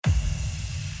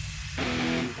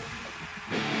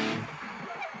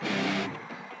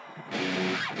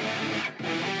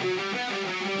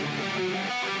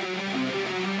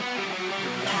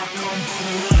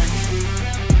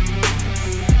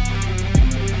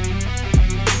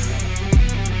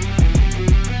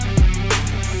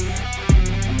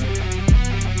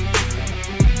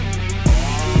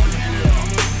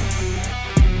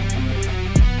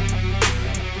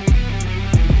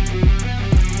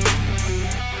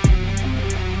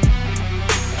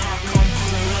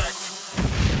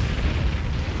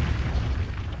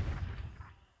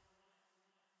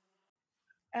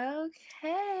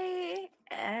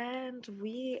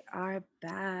We are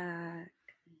back.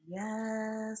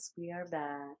 Yes, we are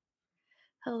back.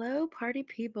 Hello, party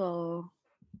people.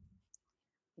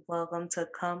 Welcome to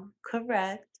Come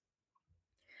Correct.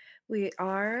 We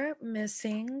are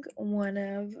missing one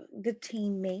of the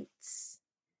teammates,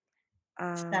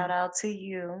 Shout um, out to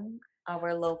you,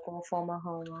 our local former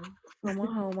homo.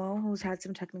 Momo Homo, who's had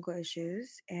some technical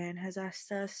issues and has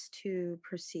asked us to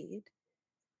proceed.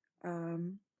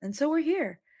 And so we're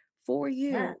here for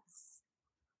you. Yes,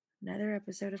 Another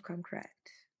episode of Come Correct.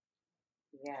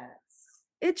 yes.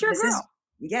 It's your This is girl.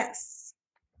 yes.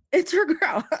 It's your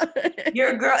girl.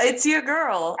 Your girl. It's your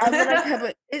girl. I'm gonna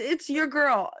have it's your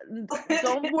girl.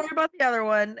 Don't worry about the other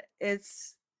one.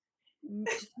 It's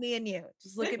just me and you.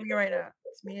 Just look at me right now.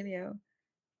 It's me and you.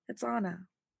 It's Anna.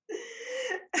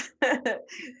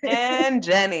 And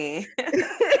Jenny.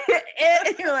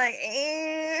 And you're like,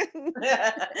 I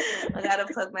gotta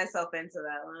plug myself into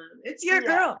that one. It's your yeah.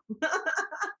 girl.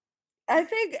 I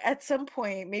think at some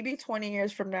point, maybe 20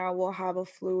 years from now, we'll have a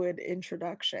fluid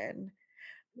introduction.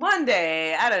 One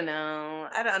day, I don't know.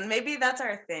 I don't. Maybe that's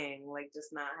our thing. Like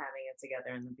just not having it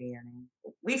together in the beginning.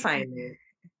 We find it.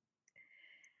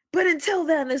 But until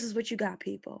then, this is what you got,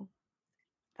 people.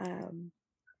 Um,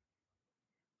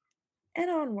 and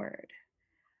onward.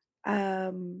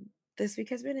 Um, this week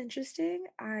has been interesting.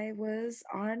 I was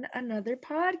on another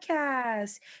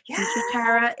podcast. Future Yeah.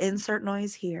 Tara, insert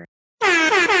noise here.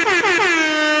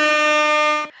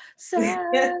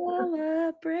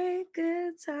 Celebrate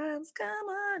good times. Come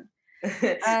on.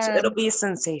 So it'll be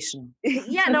sensational.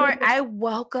 Yeah, no, I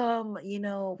welcome,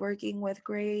 working with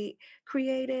great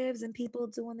creatives and people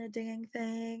doing their dang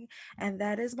thing. And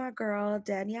that is my girl,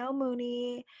 Danielle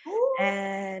Mooney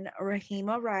and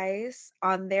Rahima Rice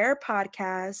on their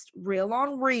podcast, Real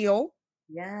on Real.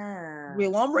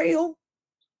 Real on Yes. Real.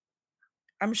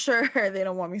 I'm sure they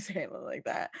don't want me saying it like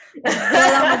that. But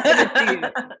I'm gonna give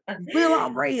it to you. Real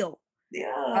on Real.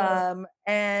 Yeah.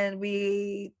 And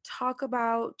we talk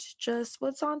about just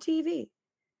what's on TV.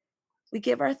 We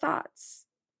give our thoughts.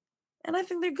 And I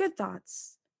think they're good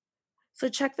thoughts. So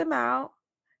check them out.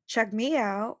 Check me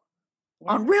out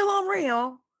Yeah. on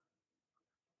Real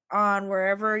on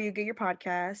wherever you get your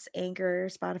podcasts, Anchor,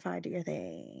 Spotify, do your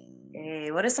thing. Hey,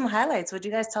 what are some highlights? What do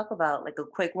you guys talk about? Like a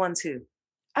quick one, too.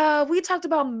 We talked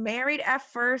about Married at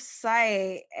First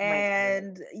Sight, Oh my God.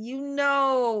 and you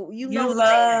know You the man.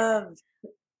 love.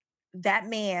 That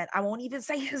man. I won't even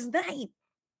say his name,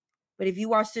 but if you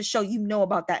watch this show, you know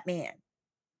about that man.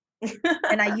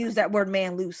 And I use that word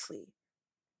man loosely.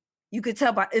 You could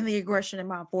tell by in the aggression in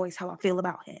my voice how I feel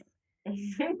about him.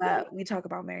 We talk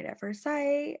about Married at First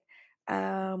Sight.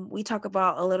 We talk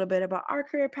about a little bit about our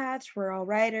career paths. We're all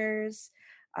writers.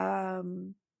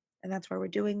 And that's why we're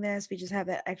doing this. We just have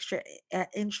that extra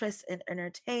interest in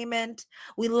entertainment.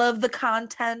 We love the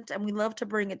content and we love to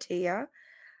bring it to you.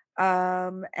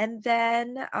 And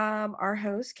then our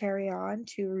hosts carry on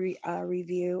to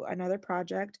review another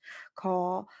project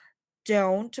called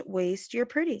Don't Waste Your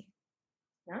Pretty.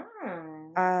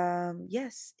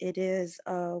 Yes, it is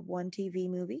a one TV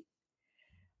movie.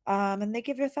 And they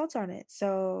give their thoughts on it.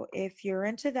 So if you're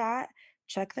into that,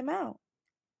 check them out.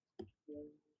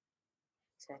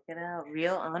 Check it out.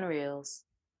 Real on Reels.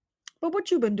 But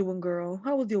what you been doing, girl?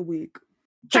 How was your week?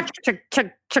 Check, check,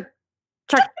 check, check,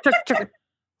 check, check, check.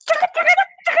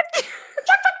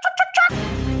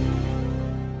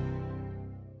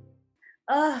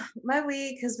 My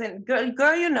week has been girl,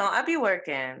 I be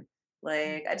working.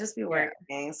 Like I just be Yeah.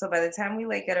 working. So by the time we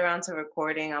like get around to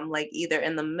recording, I'm like either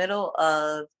in the middle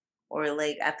of or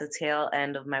like at the tail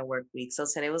end of my work week. So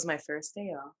today was my first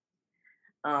day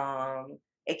off.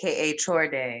 AKA chore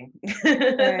day.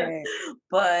 Right.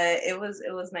 But it was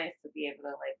nice to be able to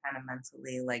like kind of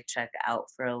mentally like check out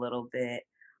for a little bit.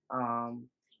 Um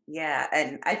yeah,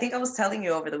 and I think I was telling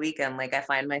you over the weekend, like I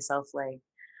find myself like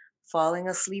falling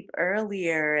asleep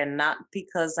earlier and not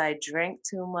because I drank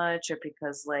too much or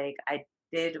because like I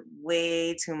did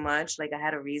way too much. Like I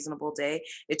had a reasonable day.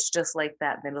 It's just like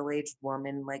that middle-aged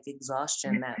woman like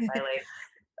exhaustion that by like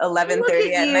Look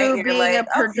 11:30 at at night you you're being a like,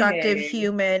 productive okay.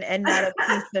 human and not a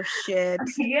piece of shit.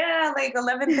 Yeah, like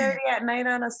 11:30 at night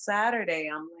on a Saturday.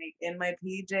 I'm like in my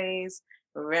PJs,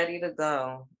 ready to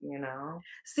go, you know?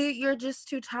 See, you're just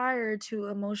too tired to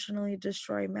emotionally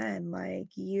destroy men. Like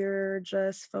you're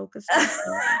just focused on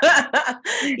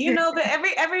You them. know, but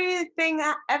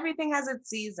everything has its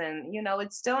season. You know,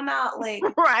 it's still not like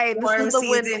Right. This is warm the season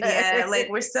winter. yet. Like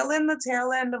we're still in the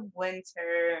tail end of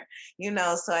winter,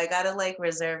 so I gotta like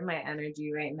reserve my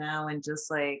energy right now and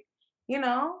just like,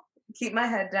 keep my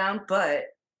head down, but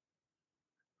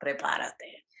prepárate.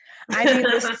 I mean,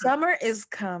 the summer is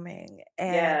coming,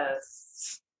 and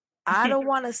Yes. I don't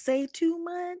want to say too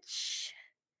much,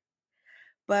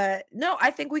 but no,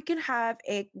 I think we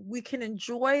can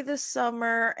enjoy the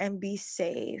summer and be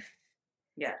safe.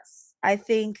 Yes. I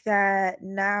think that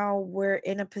now we're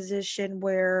in a position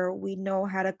where we know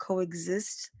how to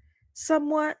coexist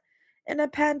somewhat in a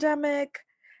pandemic.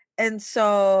 And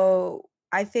so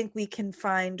I think we can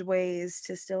find ways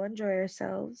to still enjoy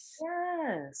ourselves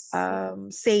Yes.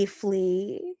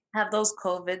 safely. Have those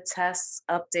COVID tests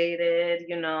updated,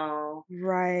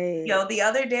 Right. Yo, the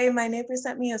other day, my neighbor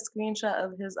sent me a screenshot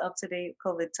of his up-to-date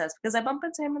COVID test because I bump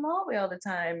into him in the hallway all the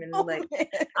time. And Oh, like, man.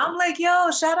 I'm like,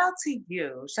 yo, shout out to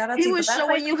you. Shout out He to you. was But that's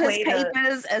like showing you his his way to,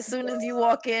 papers as soon as you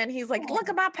walk in. He's like, look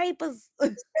at my papers. yeah,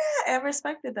 I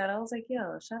respected that. I was like,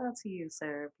 yo, shout out to you,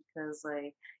 sir. Because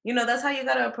like, that's how you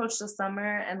gotta approach the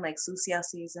summer and like Susia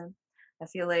season. I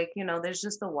feel like, there's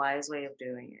just a wise way of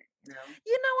doing it. You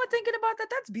know what? Thinking about that,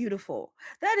 that's beautiful.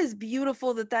 That is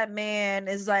beautiful that that man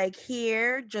is like,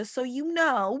 here, just so you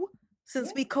know,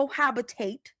 since we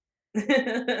cohabitate,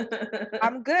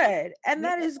 I'm good. And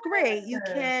that is great. You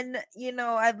Yeah. can,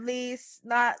 at least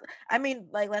not, I mean,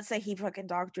 like, let's say he fucking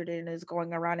doctored it and is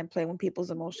going around and playing with people's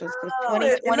emotions because No, like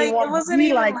 2020 it won't wasn't be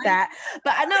even like like that.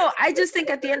 But I know, I just think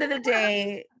at the end of the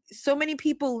day, so many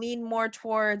people lean more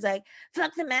towards like,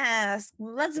 fuck the mask,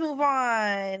 let's move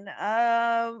on.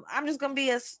 I'm just gonna be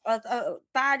a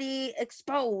thotty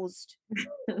exposed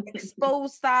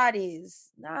thotties.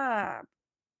 Nah.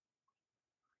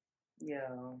 yeah.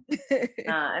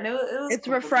 And it was It's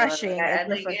cool, but like refreshing. I It's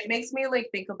like it refreshing. makes me like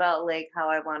think about like how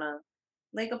I wanna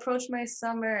like approach my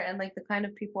summer and like the kind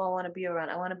of people I want to be around.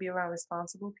 I want to be around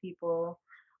responsible people.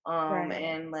 Right.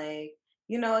 And like,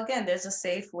 again, there's a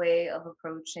safe way of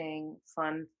approaching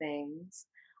fun things.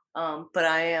 But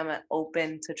I am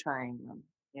open to trying them.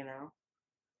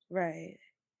 Right.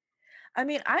 I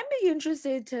mean, I'd be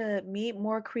interested to meet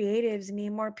more creatives, meet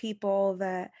more people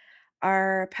that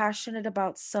are passionate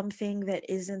about something that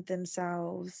isn't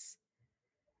themselves.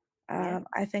 Yeah.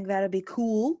 I think that'd be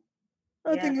cool.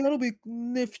 I Yeah. think that'll be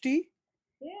nifty.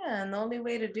 Yeah. And the only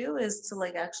way to do is to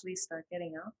like actually start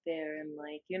getting out there and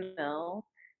like,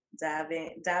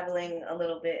 dabbling a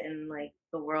little bit in like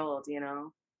the world.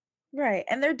 Right.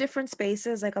 And there are different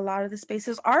spaces. Like a lot of the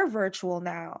spaces are virtual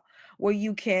now, where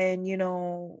you can, be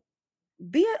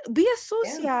a Yeah.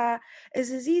 socia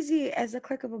is as easy as a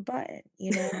click of a button.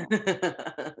 Yeah.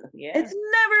 It's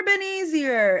never been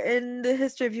easier in the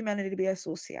history of humanity to be a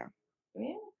socia.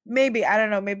 Yeah. Maybe, I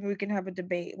don't know, maybe we can have a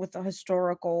debate with a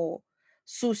historical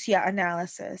Susia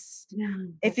analysis.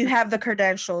 If you have the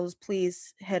credentials,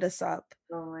 please hit us up.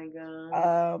 Oh my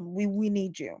god. We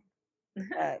need you.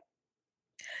 But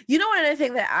you know, another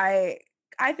thing that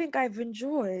I think I've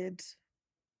enjoyed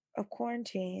of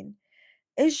quarantine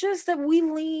is just that we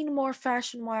lean more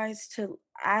fashion wise to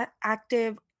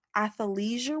active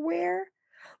athleisure wear,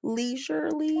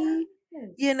 leisurely, you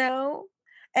Yes. know.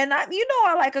 And I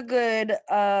like a good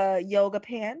yoga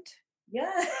pant. Yeah.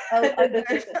 A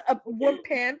good one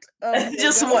pant of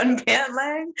Just yoga. one pant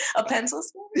leg, a pencil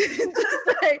skirt. Just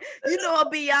like, a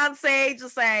Beyonce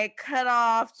just like cut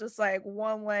off, just like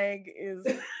one leg is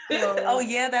Oh closed.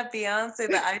 yeah, that Beyonce,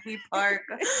 the Ivy Park,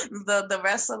 the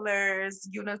wrestlers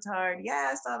unitard. Yeah,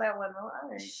 I saw that one. Oh, all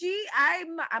right.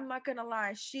 I'm not gonna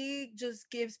lie, she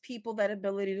just gives people that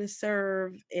ability to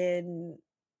serve in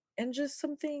just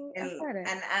something And athletic.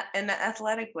 and the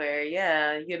athletic wear,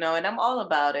 yeah, and I'm all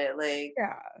about it. Like,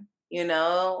 Yeah. you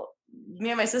know, me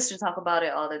and my sister talk about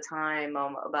it all the time,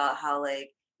 about how like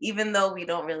even though we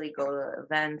don't really go to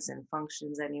events and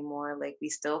functions anymore, like we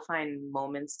still find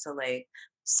moments to like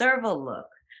serve a look.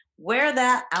 Wear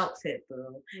that outfit,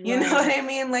 boo. You know what Right. I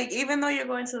mean? Like even though you're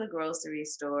going to the grocery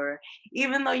store,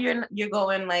 even though you're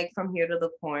going like from here to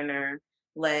the corner,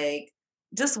 like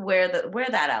just wear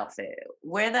that outfit.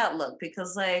 Wear that look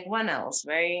because like when else,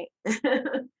 right?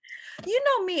 You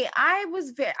know me, I'm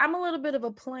a little bit of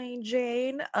a plain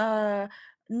Jane,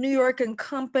 New York and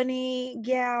Company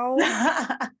gal.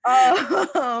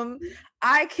 Um,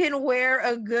 I can wear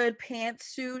a good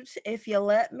pantsuit if you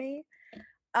let me.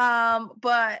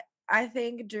 But I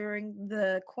think during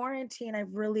the quarantine, I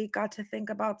really got to think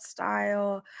about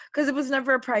style because it was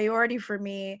never a priority for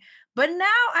me. But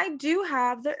now I do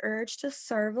have the urge to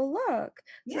serve a look,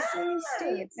 to say a Yes.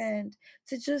 statement,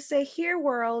 to just say, "Here,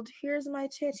 world, here's my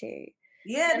titty."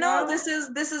 Yeah, You no, know? this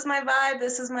is my vibe,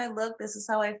 this is my look, this is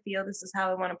how I feel, this is how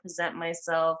I want to present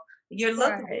myself. Your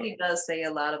look Right. really does say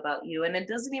a lot about you, and it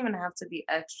doesn't even have to be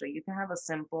extra. You can have a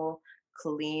simple,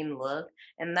 clean look,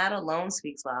 and that alone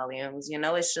speaks volumes.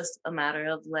 It's just a matter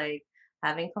of like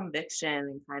having conviction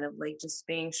and kind of like just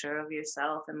being sure of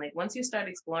yourself. And like once you start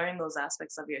exploring those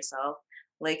aspects of yourself,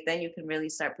 like then you can really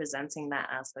start presenting that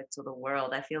aspect to the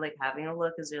world. I feel like having a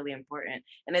look is really important.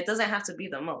 And it doesn't have to be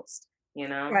the most, you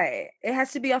know? Right. It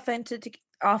has to be authentic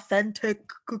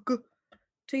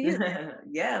to you.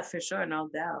 Yeah, for sure. No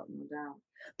doubt. No doubt.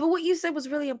 But what you said was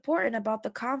really important about the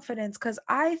confidence, because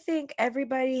I think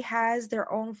everybody has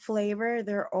their own flavor,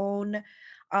 their own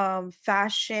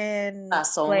fashion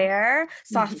Sazón. flair,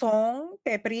 sazon,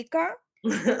 paprika,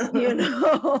 you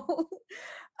know.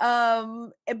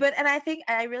 But and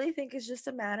I really think it's just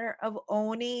a matter of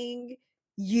owning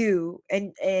you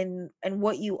and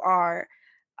what you are.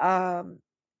 Um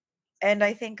and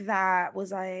I think that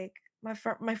was like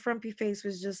my frumpy face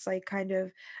was just like kind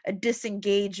of a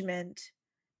disengagement,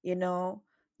 you know.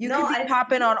 You No, could be I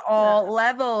popping on yeah. all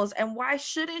levels, and why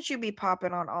shouldn't you be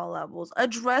popping on all levels?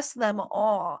 Address them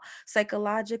all,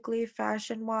 psychologically,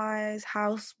 fashion wise,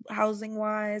 housing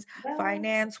wise, Yeah.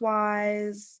 finance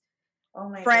wise, Oh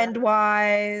my God. friend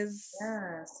wise,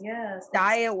 Yes, yes.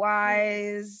 diet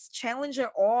wise. Challenge it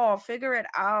all, figure it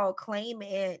out, claim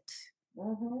it.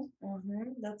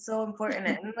 That's so important.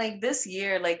 And like this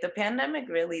year, like the pandemic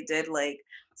really did like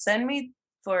send me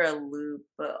for a loop,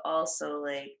 but also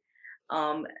like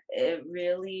it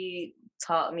really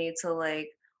taught me to like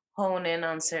hone in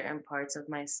on certain parts of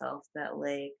myself that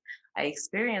like I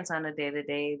experience on a day to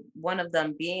day. One of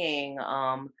them being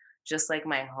just like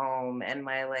my home and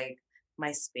my like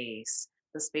my space,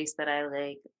 the space that I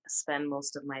like spend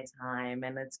most of my time.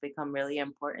 And it's become really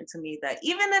important to me that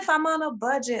even if I'm on a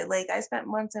budget, like I spent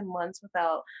months and months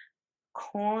without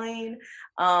coin,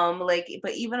 like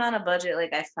but even on a budget,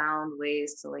 like I found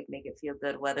ways to like make it feel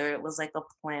good, whether it was like a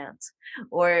plant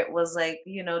or it was like,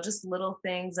 you know, just little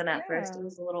things. And at first it Yeah.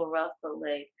 was a little rough, but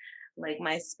like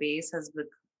my space has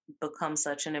become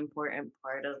such an important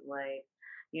part of like,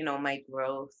 you know, my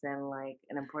growth and like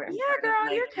an important Yeah, part of girl,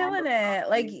 like you're my killing it.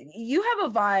 Like recovery. you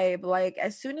have a vibe. Like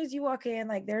as soon as you walk in,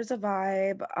 like there's a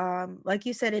vibe. Like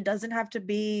you said, it doesn't have to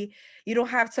be, you don't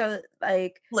have to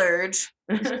like Splurge.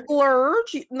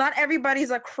 splurge. Not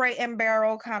everybody's a crate and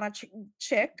barrel kind of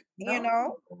chick, you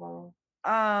know? No.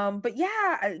 But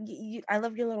yeah, I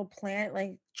love your little plant,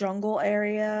 like jungle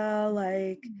area.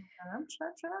 Like I'm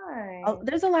trying.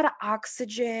 there's a lot of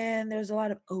oxygen, there's a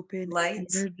lot of open Light.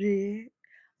 energy,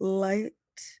 light.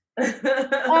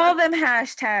 All them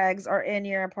hashtags are in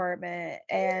your apartment,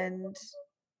 and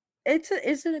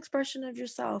it's an expression of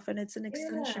yourself, and it's an Yeah.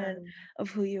 extension of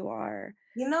who you are.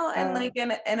 You know, and uh like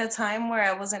in a time where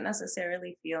I wasn't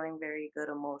necessarily feeling very good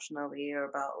emotionally or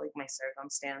about like my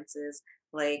circumstances,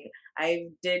 like I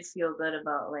did feel good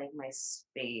about like my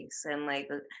space and like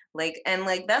and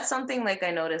like that's something like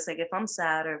I noticed like if I'm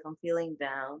sad or if I'm feeling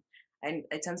down, I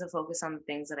tend to focus on the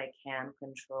things that I can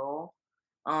control.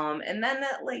 And then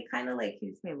that like kind of like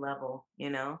keeps me level, you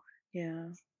know? yeah,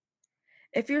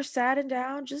 if you're sad and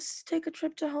down, just take a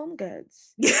trip to Home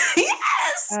Goods.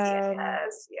 Yes, um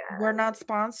yes, we're yes. not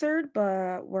sponsored,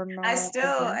 but we're not against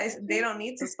They it. don't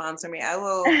need to sponsor me. I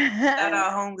will shout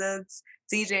out Home Goods,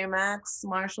 TJ Maxx,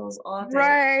 Marshalls all day.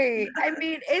 Right. I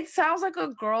mean, it sounds like a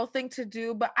girl thing to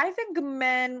do, but I think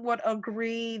men would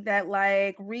agree that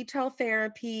like retail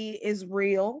therapy is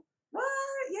real. What?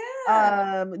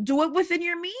 Yeah. Do it within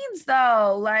your means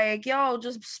though. Like, yo,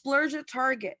 just splurge at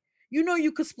Target. You know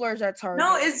you could splurge at No,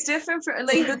 Target. it's different for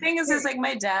like the thing is like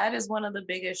my dad is one of the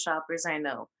biggest shoppers I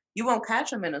know. You won't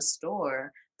catch him in a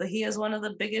store, but he is one of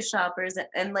the biggest shoppers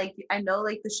and like I know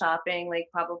like the shopping like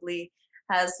probably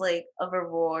has like a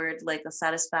reward, like a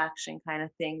satisfaction kind of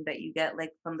thing that you get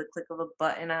like from the click of a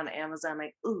button on Amazon,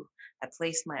 like, ooh, I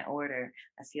placed my order.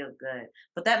 I feel good.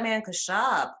 But that man could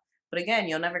shop. But again,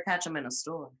 you'll never catch him in a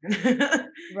store.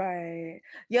 Right.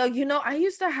 Yo, I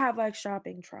used to have like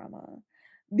shopping trauma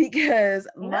because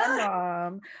my What?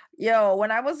 mom, yo,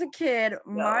 when I was a kid,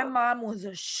 my Yo, mom was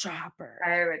a shopper.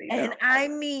 I already And know. I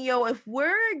mean, yo, if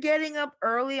we're getting up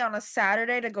early on a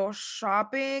Saturday to go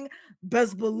shopping,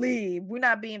 best believe we're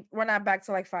not back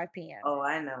to like 5 p.m. Oh,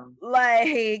 I know.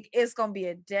 Like it's gonna be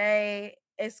a day.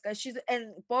 She's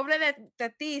and pobre de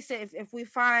ti, if we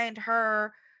find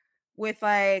her with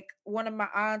like one of my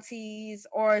aunties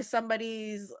or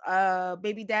somebody's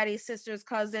baby daddy's sister's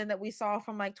cousin that we saw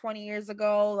from like 20 years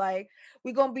ago, like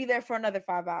we're gonna be there for another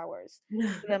 5 hours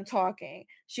for them talking.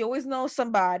 She always knows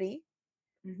somebody.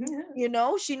 She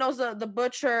knows the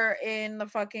butcher in the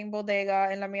fucking bodega,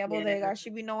 in La Mia Yeah. Bodega. She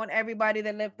be knowing everybody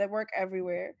that work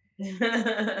everywhere. She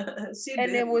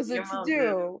And it did. was a Your to mom did.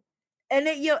 do. And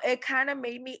it kind of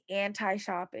made me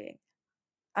anti-shopping.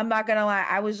 I'm not gonna lie.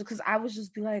 I was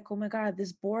just be like, oh my God,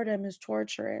 this boredom is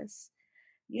torturous.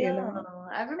 you Yeah, know?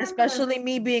 I remember. Especially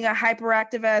me being a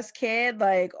hyperactive ass kid,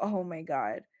 like, oh my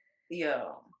God. Yeah.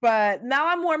 But now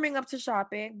I'm warming up to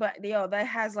shopping, but yo, that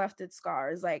has left its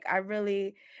scars. Like, I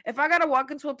really, if I gotta walk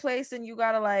into a place and you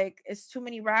gotta like, it's too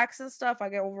many racks and stuff, I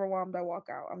get overwhelmed. I walk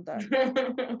out. I'm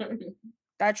done.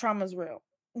 That trauma's real.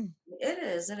 Mm. It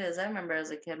is, it is. I remember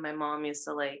as a kid, my mom used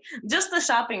to like just the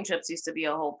shopping trips used to be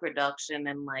a whole production,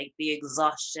 and like the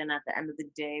exhaustion at the end of the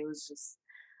day was just,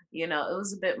 it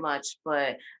was a bit much.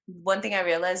 But one thing I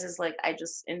realized is like I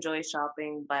just enjoy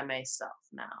shopping by myself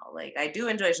now. Like I do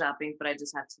enjoy shopping, but I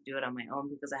just have to do it on my own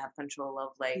because I have control of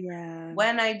like Yeah,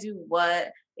 when I do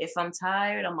what. If I'm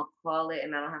tired, I'm gonna call it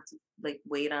and I don't have to like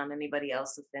wait on anybody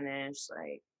else to finish.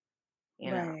 Like,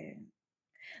 you know. right.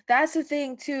 That's the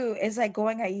thing too, is like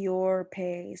going at your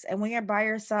pace. And when you're by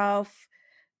yourself,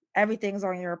 everything's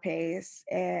on your pace.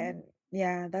 Mm, And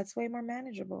yeah, that's way more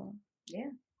manageable. yeah.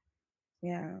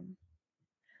 Yeah.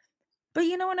 But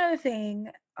you know, another thing,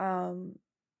 um,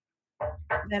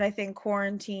 that I think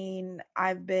quarantine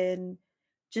I've been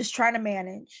just trying to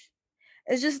manage.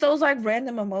 It's just those like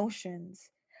random emotions.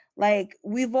 Like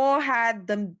we've all had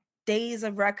the days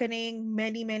of reckoning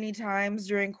many, many times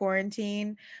during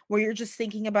quarantine where you're just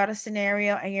thinking about a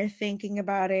scenario and you're thinking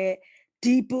about it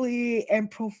deeply and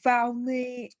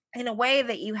profoundly in a way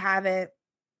that you haven't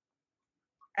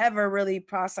ever really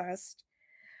processed.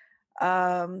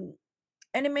 Um,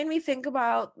 and it made me think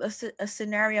about a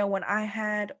scenario when I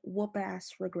had whoop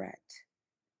ass regret.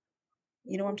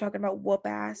 You know what I'm talking about? Whoop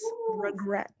ass Ooh,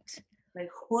 regret. like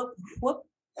whoop, whoop,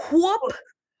 Whoop, whoop,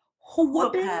 whoop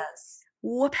whooping, has.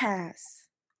 whoop ass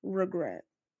regret.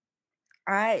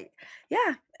 I,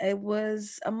 yeah, it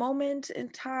was a moment in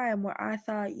time where I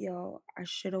thought, yo, I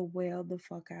should have wailed the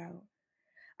fuck out.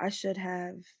 I should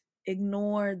have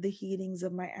ignored the heatings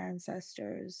of my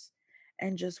ancestors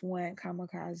and just went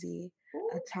kamikaze,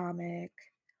 Ooh, atomic,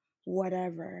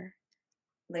 whatever,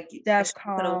 like you coulda,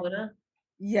 DEFCON. woulda.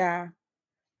 Yeah.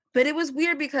 But it was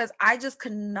weird because I just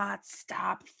could not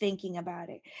stop thinking about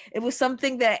it. It was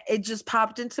something that it just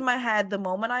popped into my head the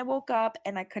moment I woke up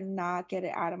and I could not get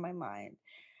it out of my mind.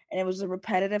 And it was a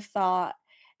repetitive thought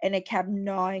and it kept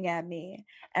gnawing at me.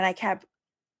 And I kept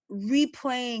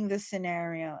replaying the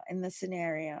scenario and the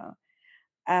scenario.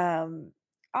 Um,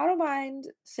 I don't mind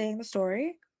saying the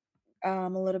story, a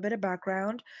little bit of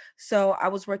background. So I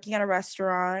was working at a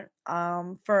restaurant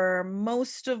for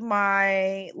most of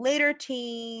my later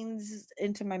teens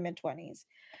into my mid 20s.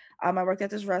 I worked at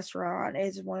this restaurant.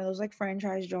 It's one of those like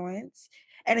franchise joints.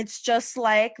 And it's just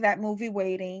like that movie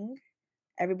Waiting.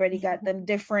 Everybody got them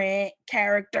different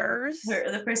characters, The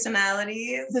the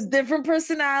personalities. different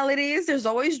personalities. There's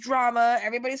always drama.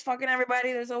 Everybody's fucking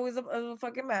everybody. There's always a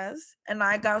fucking mess. And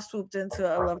I got swooped into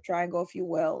a love triangle, if you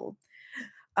will.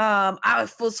 I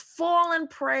was fallen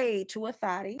prey to a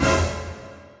thotty.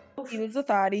 He Oof. was a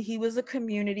thotty. He was a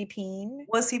community peen.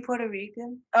 Was he Puerto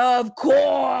Rican? Of course.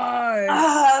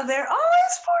 Ah, they're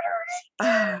always Puerto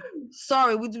Ah, Rican.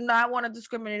 sorry, we do not want to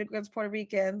discriminate against Puerto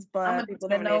Ricans, I'm but gonna people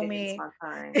that know discriminate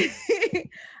against me, my kind.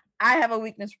 I have a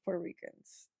weakness for Puerto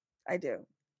Ricans. I do.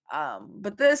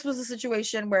 But this was a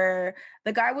situation where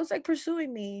the guy was like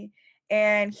pursuing me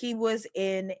and he was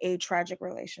in a tragic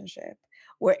relationship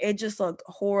where it just looked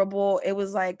horrible. It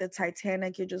was like the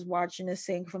Titanic, you're just watching it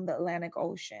sink from the Atlantic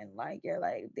Ocean. Like you're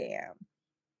like, damn,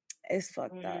 it's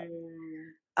fucked up.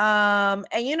 Mm,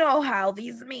 And you know how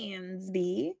these means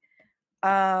be.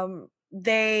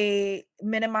 They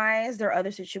minimize their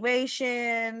other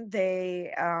situation.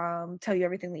 They tell you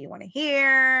everything that you want to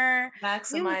hear. You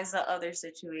maximize the other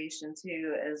situation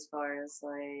too, as far as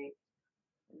like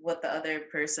what the other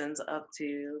person's up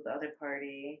to, the other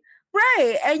party.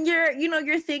 right. And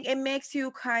you're thinking it makes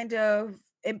you kind of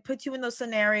it puts you in those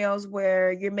scenarios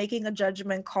where you're making a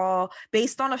judgment call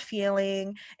based on a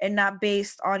feeling and not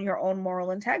based on your own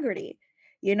moral integrity.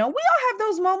 We all have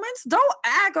those moments. Don't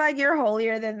act like you're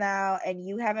holier than thou and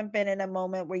you haven't been in a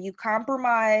moment where you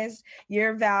compromised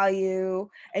your value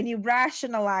and you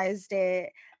rationalized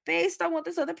it based on what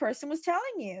this other person was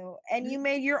telling you. And you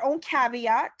made your own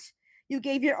caveat. You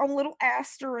gave your own little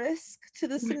asterisk to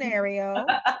the scenario.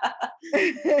 Not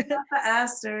the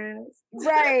asterisk.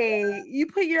 Right. You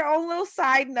put your own little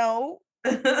side note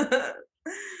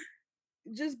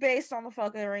just based on the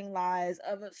fucking lies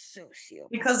of a sociopath.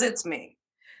 Because it's me.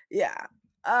 Yeah.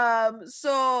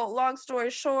 So long story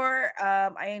short,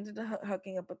 I ended up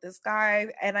hooking up with this guy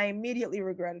and I immediately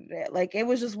regretted it. Like it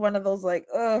was just one of those like,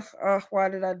 ugh, why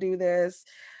did I do this?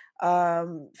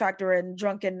 Factor in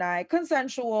drunken night,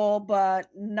 consensual, but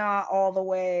not all the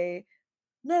way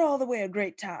not all the way a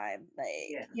great time.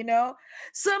 Like, Yeah.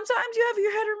 sometimes you have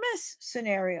your hit or miss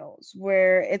scenarios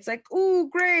where it's like, oh,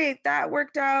 great, that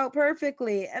worked out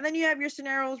perfectly. And then you have your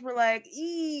scenarios where, like,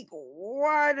 eek,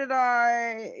 why did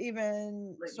I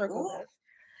even Like, circle oh, this?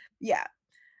 Yeah.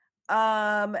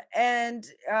 And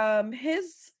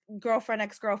his girlfriend,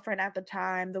 ex-girlfriend at the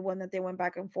time, the one that they went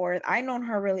back and forth, I known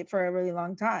her really for a really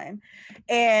long time.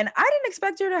 And I didn't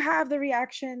expect her to have the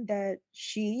reaction that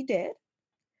she did.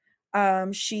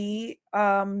 She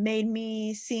made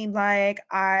me seem like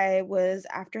I was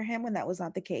after him when that was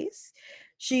not the case.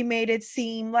 She made it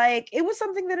seem like it was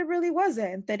something that it really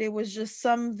wasn't, that it was just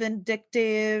some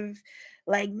vindictive,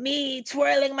 like me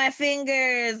twirling my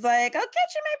fingers, like, I'll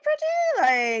get you, my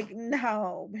pretty. Like,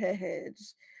 no,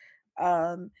 bitch.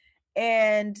 Um,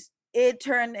 and it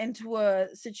turned into a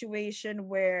situation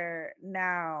where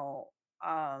now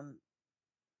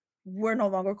we're no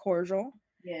longer cordial.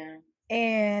 yeah.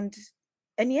 And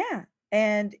yeah,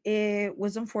 and it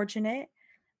was unfortunate.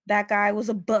 That guy was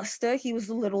a buster. He was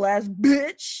a little ass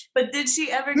bitch. But did she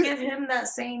ever give him that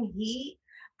same heat?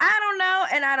 I don't know,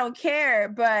 and I don't care,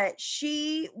 but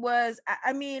she was,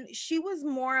 I mean, she was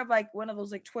more of like one of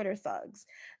those like Twitter thugs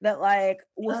that like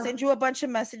will Ugh, send you a bunch of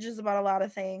messages about a lot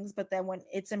of things, but then when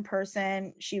it's in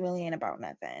person, she really ain't about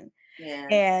nothing. yeah.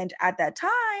 And at that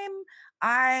time,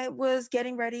 I was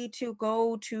getting ready to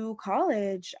go to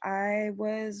college. I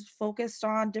was focused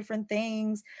on different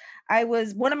things.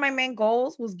 One of my main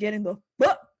goals was getting the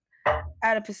fuck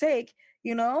out of Passaic,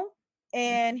 you know?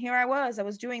 And here I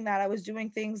was doing that. I was doing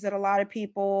things that a lot of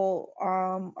people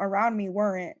around me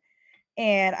weren't.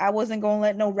 And I wasn't gonna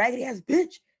let no raggedy ass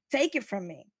bitch take it from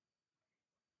me.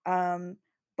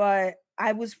 But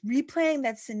I was replaying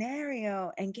that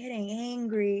scenario and getting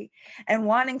angry and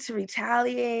wanting to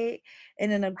retaliate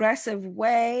in an aggressive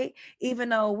way, even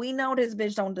though we know this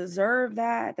bitch don't deserve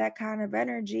that kind of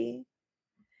energy.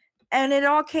 And it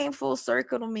all came full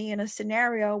circle to me in a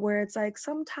scenario where it's like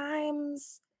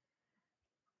sometimes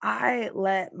I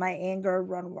let my anger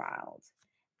run wild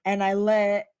and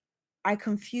I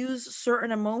confuse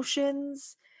certain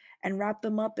emotions and wrap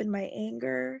them up in my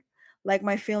anger, like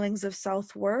my feelings of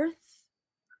self-worth.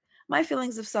 My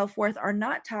feelings of self-worth are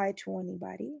not tied to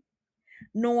anybody,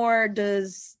 nor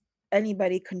does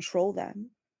anybody control them.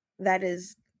 That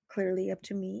is clearly up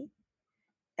to me.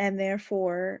 And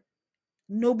therefore,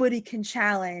 nobody can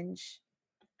challenge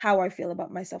how I feel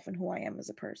about myself and who I am as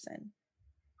a person.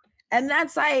 And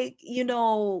that's like,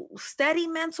 steady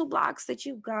mental blocks that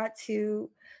you've got to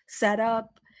set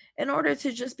up in order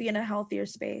to just be in a healthier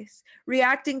space,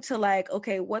 reacting to like,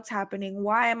 okay, what's happening?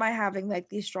 Why am I having like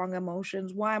these strong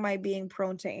emotions? Why am I being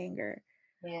prone to anger?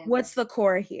 Yeah. What's the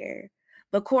core here?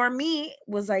 The core me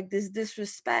was like this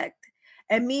disrespect,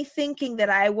 and me thinking that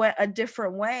I went a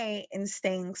different way and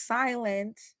staying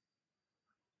silent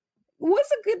was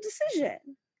a good decision,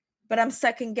 but I'm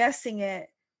second guessing it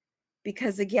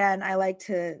because again, I like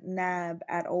to nab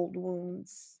at old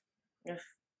wounds. Ugh,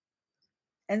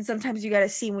 And sometimes you got to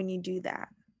see when you do that.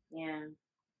 yeah.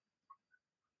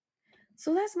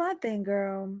 So that's my thing,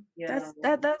 girl. Yeah.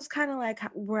 That's kind of like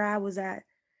where I was at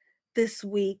this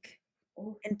week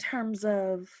Oof. in terms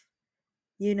of,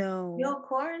 you know, Yo,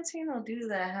 quarantine will do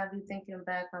that. Have you thinking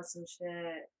back on some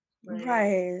shit. Like,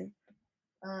 right.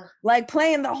 uh, Like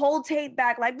playing the whole tape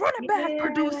back, like run it back, yeah.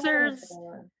 producers.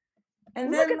 And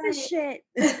Look then at this like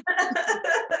shit.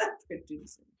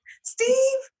 producer. Steve.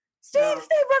 No.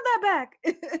 Steve, run that back.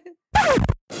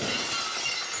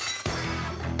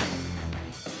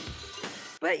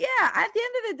 But yeah, at the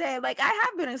end of the day, like I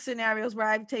have been in scenarios where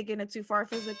I've taken it too far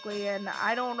physically, and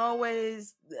I don't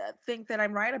always think that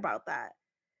I'm right about that.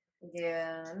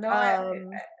 Yeah. No,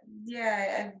 Um,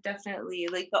 yeah, I definitely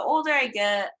like the older I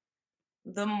get,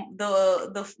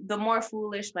 the more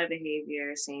foolish my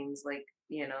behavior seems like,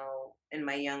 in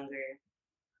my younger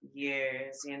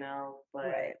years. But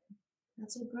right,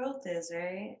 that's what growth is,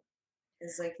 right?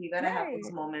 It's like you gotta have those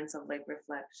right. moments of like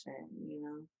reflection.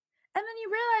 And then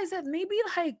you realize that maybe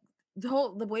like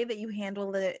the way that you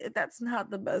handle it, that's not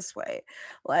the best way.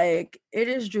 Like it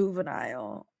is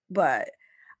juvenile, but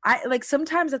I like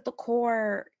sometimes at the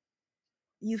core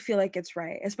you feel like it's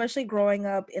right, especially growing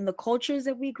up in the cultures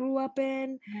that we grew up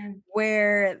in, Mm,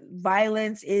 where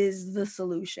violence is the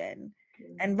solution,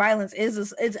 and mm, violence it's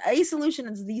a solution,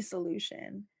 it's the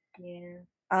solution. yeah.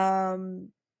 Um,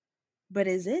 but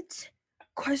is it?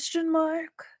 Question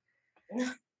mark.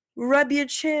 Rub your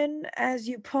chin as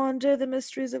you ponder the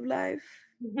mysteries of life.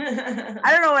 I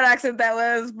don't know what accent that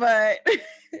was, but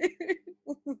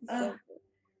Uh,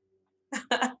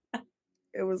 something.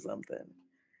 It was something.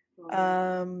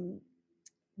 oh, Um,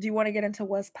 do you want to get into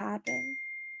what's popping?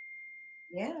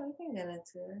 Yeah, we can get into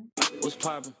it. What's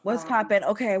poppin'? What's poppin'?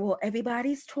 Okay, well,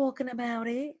 everybody's talking about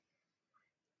it.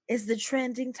 It's the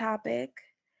trending topic.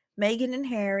 Meghan and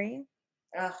Harry,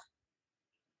 Ugh,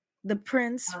 the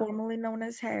prince uh, formerly known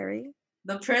as Harry.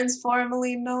 the prince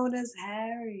formerly known as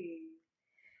Harry.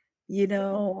 You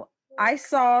know, I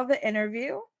saw the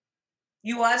interview.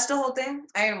 You watched the whole thing?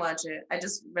 I didn't watch it. I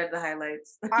just read the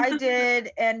highlights. I did,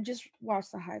 and just watch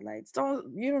the highlights.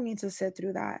 You don't need to sit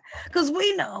through that because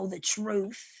we know the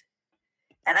truth.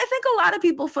 And I think a lot of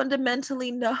people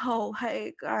fundamentally know,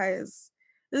 hey guys,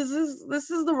 this is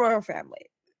the royal family.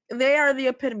 They are the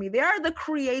epitome. They are the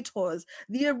creators,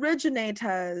 the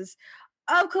originators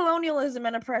of colonialism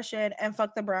and oppression, and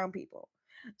fuck the brown people.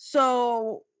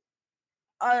 So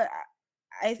uh,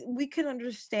 we can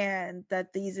understand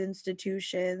that these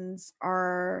institutions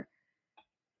are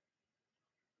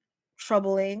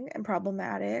troubling and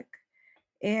problematic.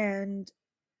 And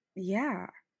yeah,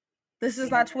 this is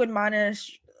Yeah. not to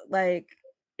admonish like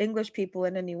English people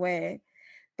in any way,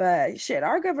 but shit,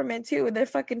 our government too, they're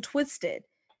fucking twisted.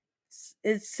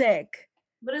 It's sick.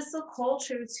 But it's the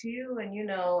culture too, and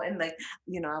and like,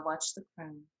 I watched The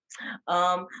Crown.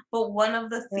 But one of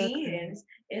the Okay. themes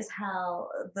is how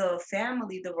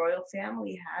the royal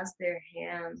family has their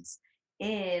hands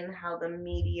in how the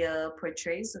media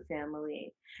portrays the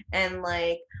family. And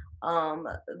like, um,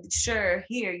 sure,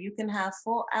 here you can have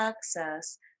full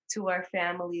access to our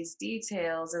family's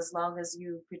details as long as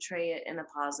you portray it in a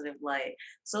positive light.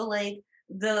 So like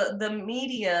the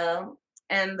media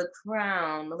and the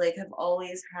crown like have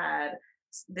always had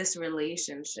this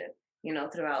relationship,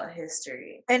 throughout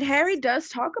history. And Harry does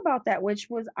talk about that, which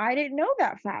was, I didn't know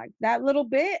that fact. That little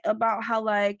bit about how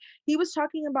like he was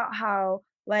talking about how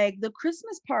like the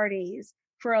Christmas parties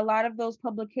for a lot of those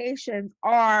publications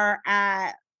are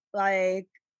at like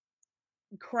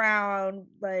crown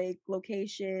like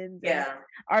locations, and Yeah.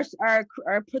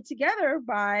 are put together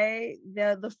by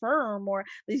the firm or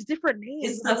these different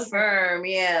names. It's And the firm,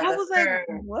 yeah, I the was like,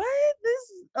 firm. what?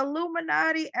 This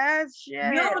Illuminati ass Yo,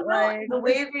 shit. no, Like, the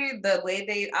way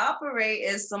they operate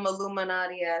is some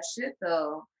Illuminati ass shit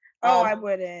though. oh, Um, I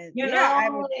wouldn't. Yeah, I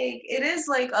would. like it is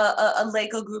like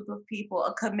a group of people,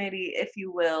 a committee, if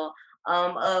you will,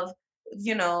 of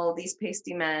these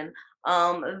pasty men,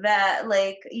 that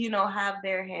like have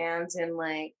their hands in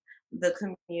like the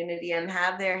community and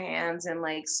have their hands in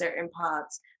like certain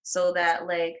pots so that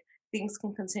like things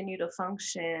can continue to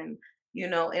function,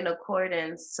 in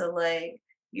accordance to like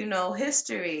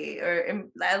history or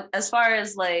as far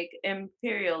as like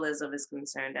imperialism is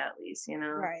concerned, at least,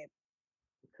 Right.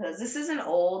 because this is an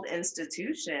old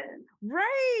institution.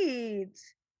 Right.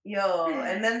 Yo,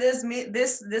 and then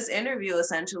this interview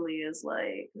essentially is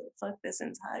like, fuck this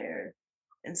entire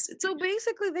So institution.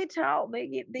 basically,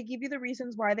 they give you the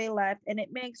reasons why they left, and it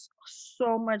makes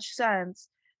so much sense.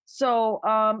 So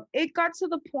it got to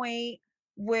the point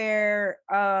where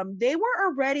they were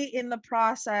already in the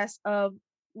process of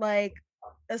like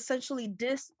essentially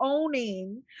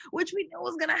disowning, which we knew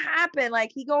was gonna happen.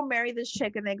 Like he gonna marry this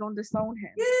chick and they gonna disown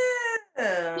him. So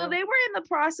Yeah. they were in the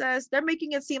process. They're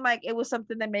making it seem like it was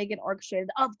something that Meghan orchestrated.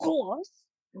 Of course,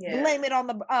 Yeah. blame it on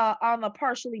the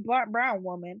partially brown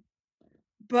woman.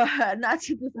 But not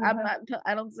to I'm not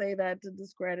I don't say that to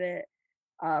discredit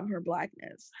her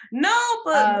blackness. No,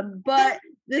 but But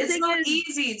the it's thing so is,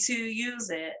 easy to use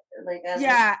it like as a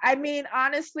yeah, I mean,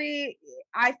 honestly,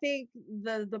 I think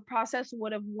the process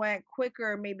would have went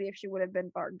quicker maybe if she would have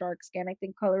been dark skin. I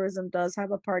think colorism does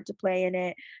have a part to play in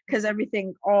it because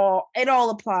everything all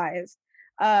applies.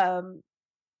 Um,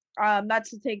 not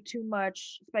to take too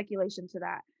much speculation to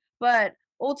that, but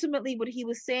ultimately what he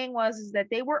was saying was is that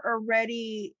they were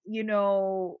already,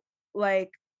 like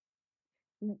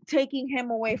taking him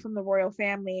away from the royal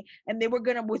family, and they were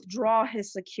going to withdraw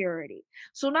his security.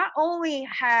 So not only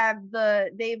have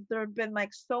there've been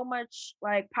like so much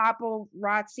like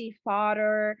paparazzi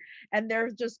fodder, and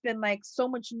there's just been like so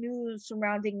much news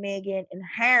surrounding Meghan and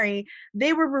Harry,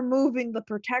 they were removing the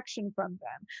protection from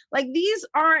them. Like these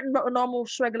aren't normal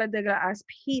regular digger ass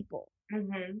people.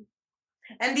 Mhm.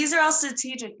 And these are all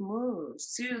strategic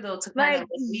moves too, though, to kind of Like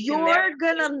like weaken their you're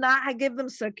gonna not give them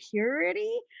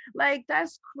security? Like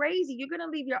that's crazy. You're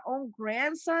gonna leave your own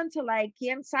grandson to like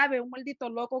quien sabe un maldito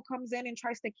loco comes in and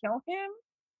tries to kill him?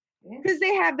 yeah, Because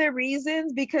they have their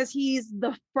reasons, because he's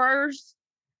the first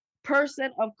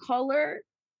person of color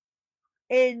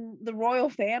in the royal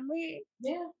family.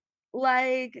 yeah.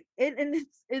 Like and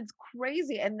it's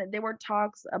crazy. And there were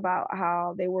talks about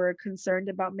how they were concerned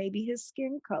about maybe his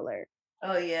skin color.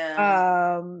 Oh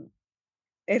yeah. Um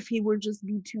if he would just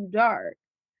be too dark.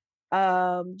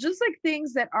 Just like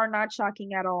things that are not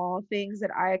shocking at all, things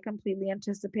that I completely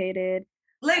anticipated.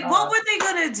 Like, what uh were they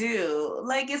gonna do?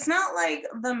 Like, it's not like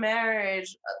the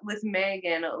marriage with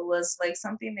Megan was like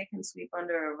something they can sweep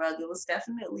under a rug. It was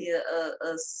definitely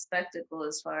a spectacle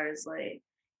as far as like,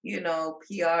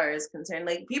 PR is concerned.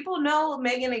 Like, people know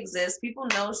Megan exists, people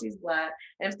know she's black.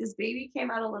 And if this baby came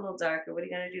out a little darker, what are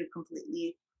you gonna do?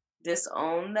 Completely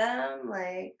disown them?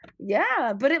 Like,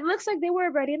 yeah, but it looks like they were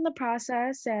already in the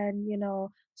process, and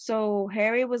so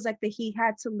Harry was like that he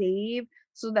had to leave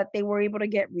so that they were able to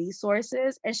get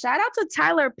resources. And shout out to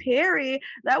Tyler Perry.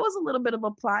 That was a little bit of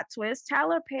a plot twist.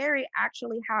 Tyler Perry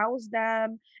actually housed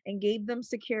them and gave them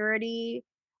security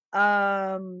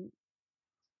um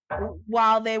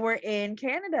while they were in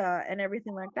Canada and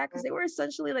everything like that, because they were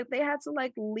essentially like the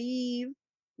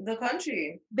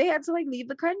country. they had to like leave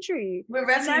the country. We're And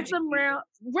that's refugee some people. real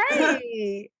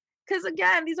right. Because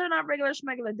again, these are not regular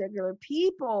schmegular degular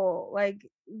people. Like,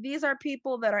 these are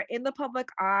people that are in the public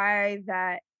eye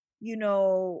that, you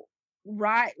know,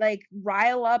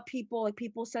 rile up people, like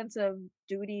people's sense of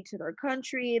duty to their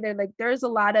country. They're like, there's a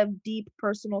lot of deep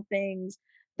personal things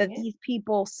that Yeah. these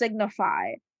people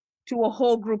signify to a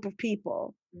whole group of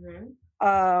people. Hmm.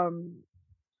 Um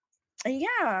and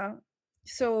yeah,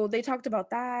 so they talked about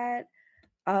that.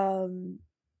 um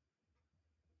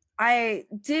I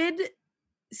did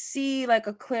see like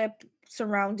a clip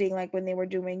surrounding like when they were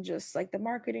doing just like the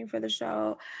marketing for the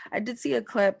show. I did see a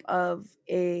clip of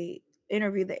a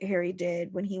interview that Harry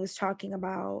did when he was talking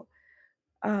about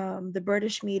the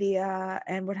British media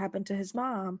and what happened to his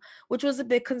mom, which was a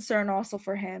big concern also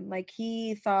for him. Like,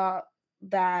 he thought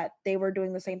that they were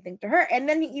doing the same thing to her, and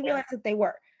then he Yeah. realized that they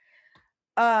were.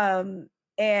 um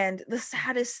and the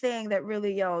saddest thing that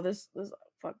really, this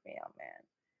fucked me up, man.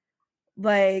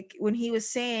 Like, when he was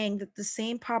saying that the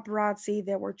same paparazzi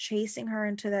that were chasing her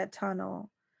into that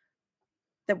tunnel,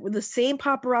 that were the same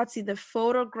paparazzi that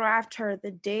photographed her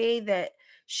the day that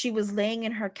she was laying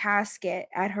in her casket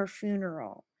at her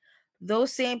funeral,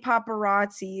 those same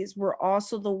paparazzis were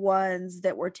also the ones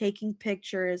that were taking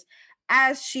pictures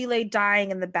as she lay dying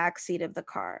in the back seat of the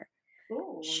car.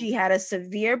 Ooh. She had a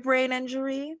severe brain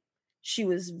injury. She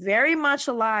was very much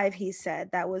alive, he said.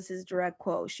 That was his direct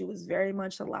quote. She was very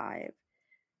much alive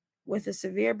with a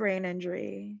severe brain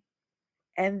injury.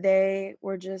 And they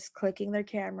were just clicking their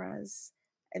cameras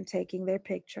and taking their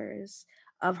pictures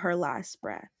of her last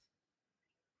breath.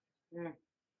 Mm.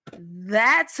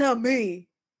 That to me,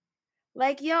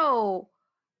 like, yo,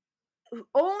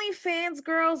 OnlyFans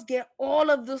girls get all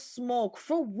of the smoke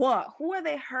for what? Who are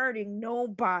they hurting?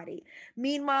 Nobody.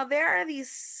 Meanwhile, there are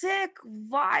these sick,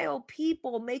 vile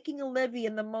people making a living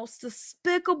in the most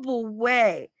despicable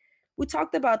way. We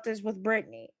talked about this with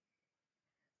Brittany.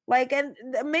 Like, and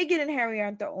Meghan and Harry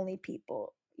aren't the only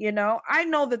people, I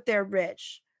know that they're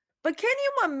rich. But can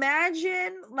you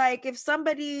imagine, like, if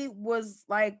somebody was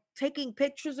like taking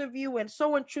pictures of you and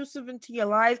so intrusive into your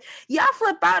life? Y'all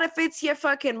flip out if it's your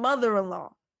fucking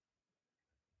mother-in-law.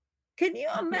 Can you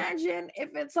imagine if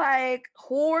it's like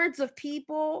hordes of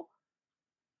people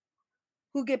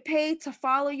who get paid to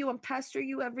follow you and pester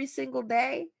you every single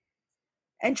day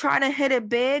and trying to hit it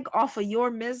big off of your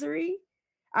misery,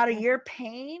 out of your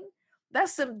pain?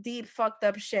 That's some deep fucked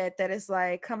up shit that is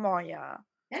like, come on, y'all.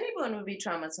 Anyone would be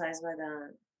traumatized by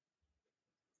that.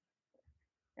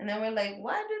 And then we're like,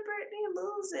 why did Brittany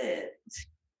lose it?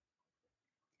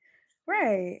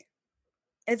 Right.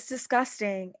 It's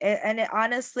disgusting. And it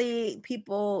honestly,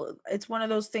 people, it's one of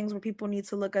those things where people need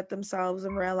to look at themselves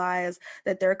and realize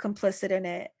that they're complicit in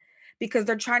it, because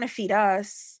they're trying to feed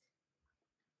us.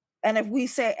 And if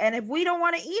we don't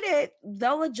want to eat it,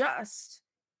 they'll adjust.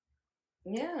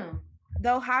 Yeah.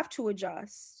 They'll have to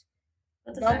adjust.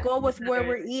 But the They'll fact go of the with where matter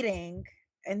we're is, eating.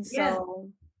 And yeah, so,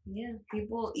 yeah.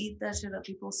 People eat that shit up.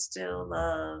 People still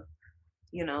love,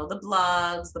 the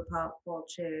blogs, the pop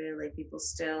culture. Like, people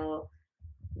still.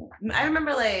 I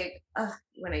remember, like,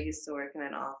 when I used to work in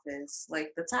an office,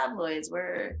 like the tabloids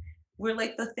were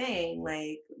like the thing,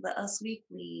 like the Us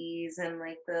Weeklies and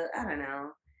like the, I don't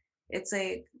know. It's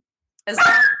like, as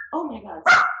long, oh my god,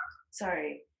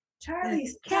 sorry, Charlie,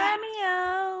 stop.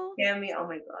 cameo. Cammy, oh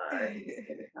my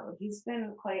god, he's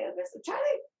been quite aggressive.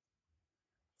 Charlie,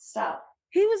 stop.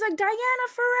 He was like, Diana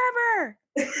forever.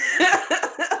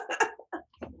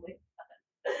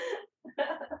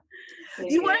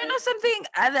 You want to know something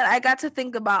that I got to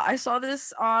think about? I saw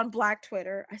this on Black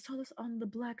Twitter. I saw this on the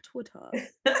Black Twitter.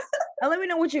 Let me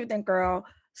know what you think, girl.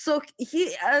 So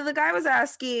the guy was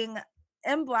asking,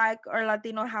 in Black or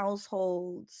Latino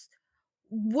households,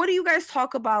 what do you guys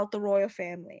talk about the royal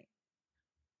family?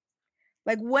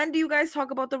 Like, when do you guys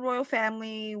talk about the royal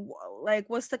family? Like,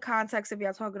 what's the context of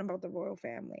y'all talking about the royal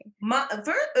family?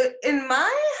 In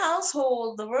my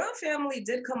household, the royal family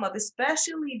did come up,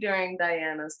 especially during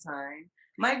Diana's time.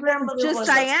 My grandmother Just was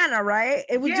Diana, right?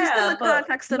 It was just in yeah, the but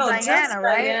context of no, just Diana,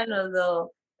 right? Diana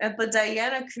though. But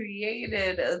Diana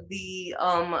created the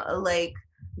like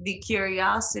the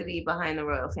curiosity behind the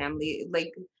royal family.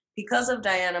 Like because of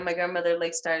Diana, my grandmother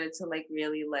like started to like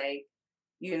really like,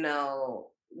 you know,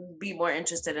 be more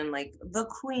interested in like the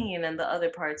queen and the other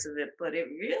parts of it. But it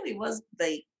really was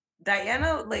like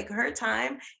Diana, like her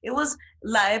time, it was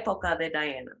la época de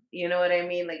Diana. You know what I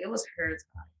mean? Like it was her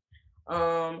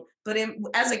but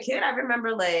as a kid, I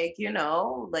remember like, you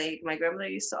know, like my grandmother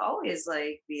used to always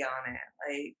like be on it.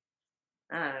 Like,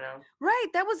 I don't know. Right,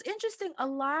 that was interesting. A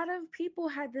lot of people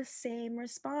had the same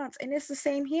response, and it's the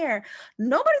same here.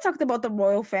 Nobody talked about the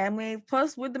royal family.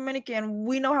 Plus, we're Dominican.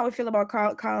 We know how we feel about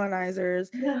colonizers.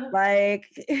 Yeah. Like,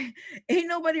 ain't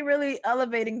nobody really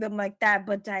elevating them like that.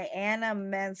 But Diana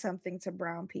meant something to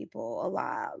brown people a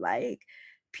lot. Like,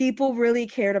 people really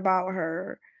cared about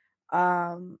her.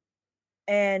 Um,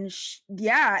 and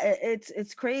yeah,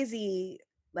 it's crazy,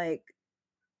 like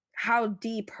how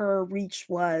deep her reach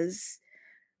was.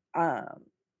 Um,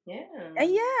 and Yeah.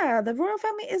 yeah, the royal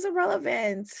family is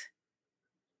irrelevant,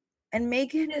 and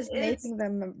Meghan It, is it's making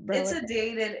them it's a relevant.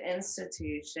 dated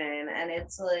institution and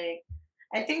it's like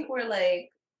I think we're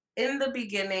like in the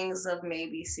beginnings of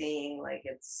maybe seeing like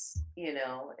it's, you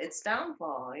know, its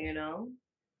downfall, you know?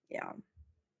 Yeah.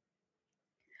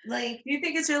 Like, do you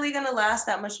think it's really gonna last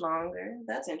that much longer?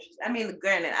 That's interesting. I mean,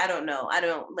 granted, I don't know. I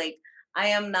don't like. I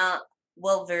am not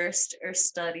well versed or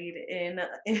studied in,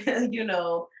 you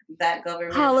know, that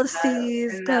government style.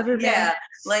 Policies, And that, yeah, governments.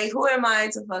 like who am I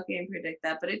to fucking predict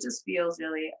that? But it just feels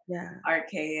really Yeah.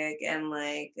 archaic and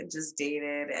like just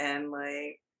dated and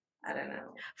like I don't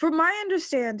know. From my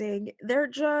understanding, they're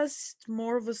just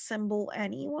more of a symbol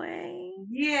anyway.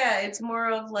 Yeah, it's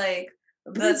more of like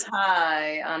the Because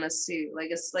tie on a suit.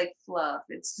 Like it's like fluff.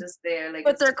 It's just there. Like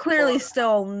but it's they're just clearly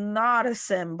still not a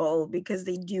symbol because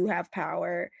they do have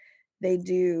power. They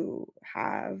do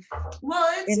have well,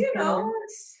 it's you know,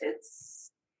 influence.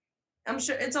 it's I'm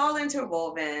sure it's all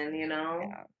interwoven, you know.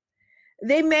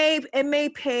 Yeah. It may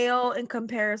pale in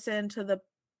comparison to the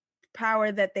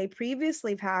power that they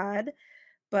previously had,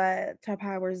 but top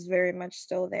power is very much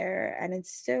still there, and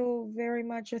it's still very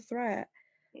much a threat.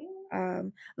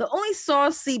 The only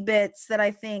saucy bits that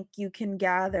I think you can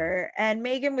gather, and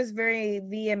Meghan was very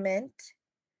vehement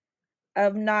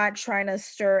of not trying to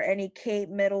stir any Kate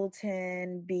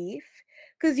Middleton beef,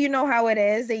 because you know how it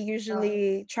is. They Um,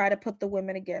 usually try to put the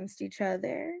women against each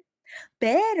other.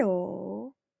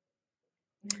 Pero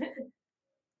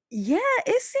yeah,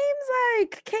 it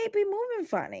seems like Kate be moving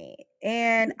funny.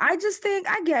 And I just think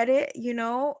I get it.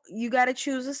 You got to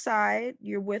choose a side.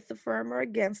 You're with the firm or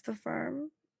against the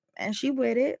firm. And she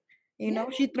with it. yeah,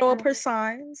 She throw up her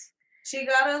signs. she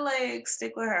gotta like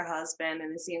stick with her husband,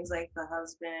 and it seems like the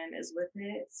husband is with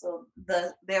it, so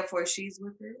therefore she's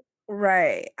with it.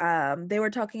 Right. They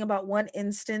were talking about one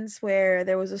instance where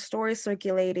there was a story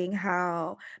circulating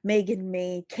how Meghan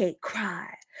made Kate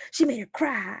cry. She made her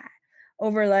cry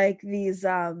over like these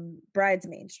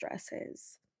bridesmaids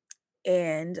dresses.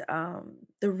 And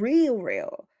the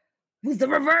real was the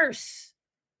reverse,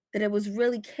 that it was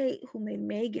really Kate who made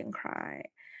Meghan cry,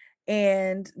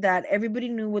 and that everybody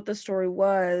knew what the story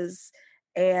was,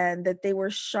 and that they were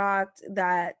shocked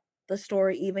that the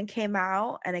story even came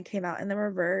out, and it came out in the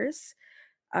reverse.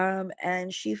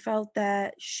 And she felt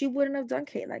that she wouldn't have done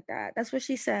Kate like that. That's what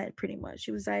she said, pretty much.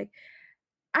 She was like,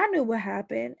 I knew what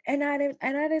happened, and I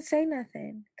didn't say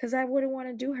nothing because I wouldn't want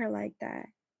to do her like that.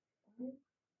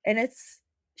 And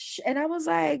and I was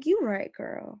like, you right,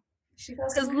 girl. She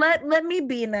got Cause some. let me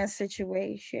be in that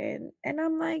situation. And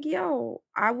I'm like, yo,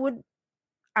 I wouldn't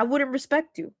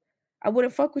respect you. I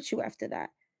wouldn't fuck with you after that,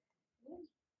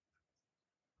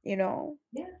 you know?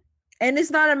 Yeah, And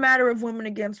it's not a matter of women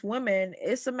against women.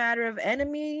 It's a matter of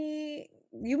enemy.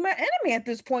 You met enemy at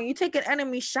this point. You taking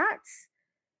enemy shots.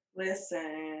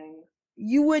 listen.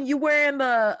 You wearing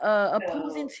the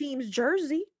opposing So team's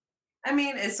jersey. I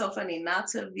mean, it's so funny not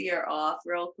to veer off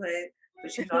real quick,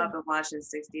 but you know I've been watching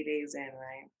 60 Days In,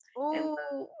 right? And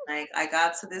Oh, like I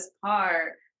got to this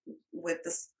part with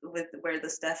where the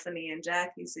Stephanie and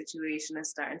Jackie situation is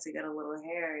starting to get a little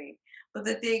hairy. But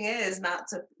the thing is not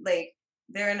to like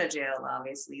they're in a jail,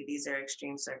 obviously. These are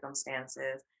extreme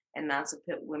circumstances and not to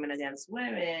pit women against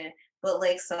women. But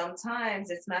like sometimes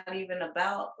it's not even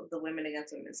about the women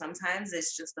against women. Sometimes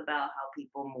it's just about how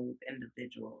people move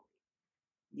individually,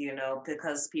 you know,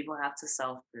 because people have to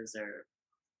self preserve.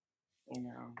 you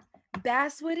know.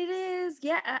 That's what it is.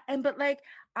 Yeah, and but like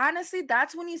honestly,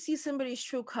 that's when you see somebody's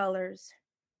true colors.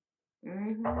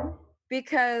 Hmm.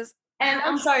 Because And how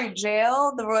I'm sorry,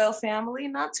 jail, the royal family,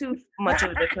 not too much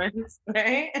of a difference,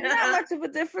 right? not much of a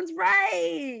difference,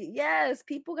 right? Yes,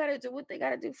 people got to do what they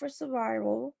got to do for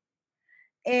survival.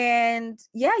 And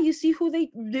yeah, you see who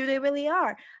they really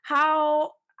are,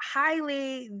 how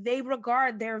highly they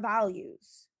regard their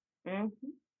values, Hmm.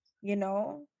 you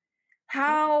know, Yeah,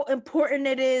 how important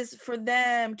it is for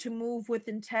them to move with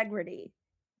integrity,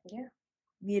 yeah,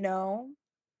 you know.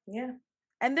 yeah.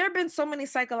 And there have been so many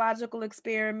psychological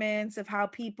experiments of how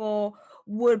people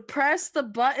would press the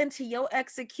button to your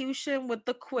execution with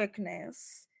the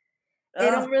quickness. It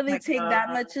Oh don't really my take God. that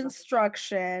much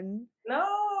instruction.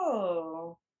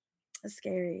 No. It's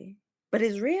scary, but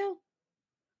it's real.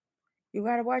 You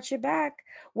gotta watch your back.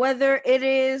 Whether it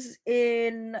is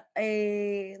in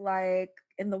a like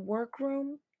in the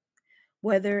workroom,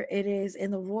 whether it is in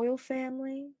the royal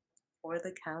family Or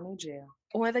the county jail.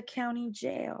 or the county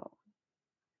jail,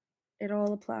 it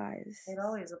all applies. It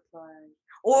always applies.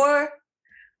 Or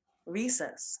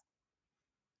recess.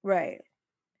 Right.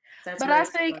 That's But where I it's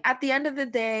think fun. at the end of the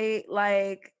day,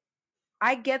 like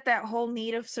I get that whole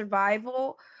need of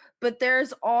survival, but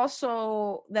there's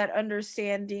also that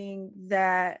understanding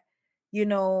that, you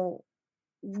know,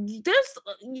 there's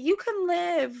you can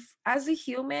live as a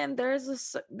human.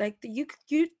 There's like you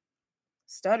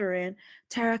stuttering.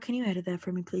 Tara, can you edit that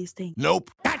for me, please? Thank you. Nope.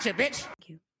 Gotcha, bitch. Thank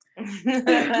you.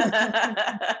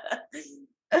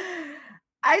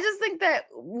 I just think that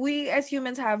we as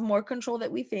humans have more control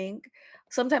that we think.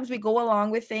 Sometimes we go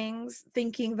along with things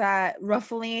thinking that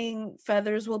ruffling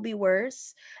feathers will be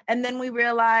worse. And then we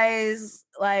realize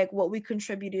like what we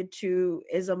contributed to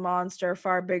is a monster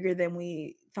far bigger than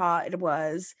we thought it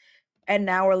was. And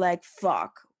now we're like,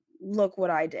 fuck, look what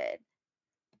I did.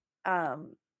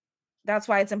 Um, that's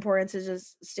why it's important to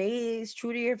just stay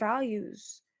true to your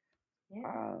values.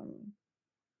 Yeah.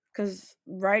 Because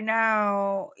right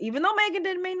now, even though Megan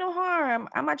didn't make no harm,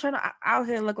 I'm not trying to out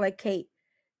here look like Kate.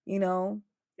 You know,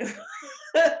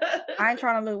 I ain't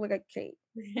trying to look like Kate.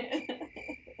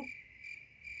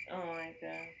 Oh my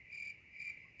God.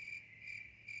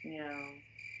 Yeah.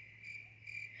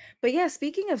 But yeah,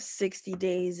 speaking of 60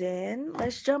 days in,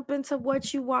 let's jump into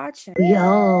what you watching.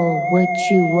 Yo, what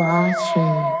you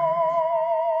watching?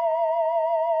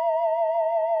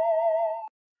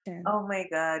 Oh my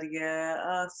God,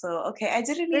 yeah. So okay, I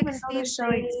didn't even know 60 the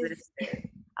show days. existed.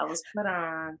 I was put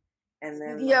on, and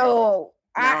then like Yo,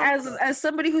 now I'm as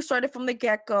somebody who started from the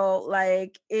get-go,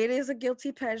 like it is a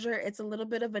guilty pleasure. It's a little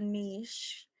bit of a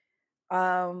niche.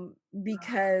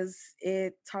 Because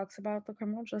it talks about the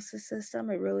criminal justice system.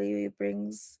 It really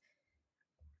brings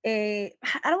I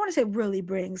don't want to say really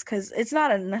brings because it's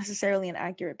not necessarily an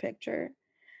accurate picture,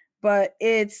 but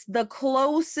it's the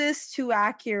closest to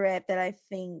accurate that I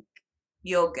think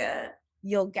yoga.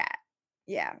 you'll get.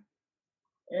 Yeah.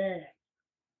 Mm.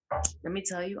 Let me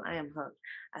tell you, I am hooked.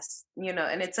 You know,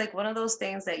 and it's like one of those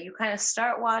things that you kind of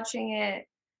start watching it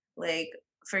like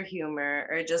for humor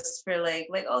or just for like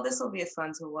oh, this will be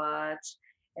fun to watch.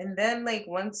 And then like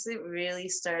once it really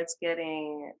starts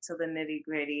getting to the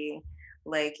nitty-gritty,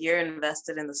 like you're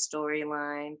invested in the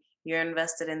storyline, you're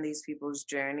invested in these people's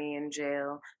journey in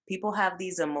jail. People have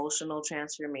these emotional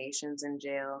transformations in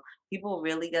jail. People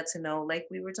really get to know, like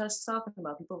we were just talking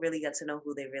about, people really get to know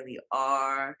who they really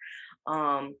are.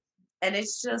 Um, and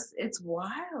it's just it's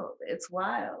wild. It's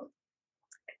wild.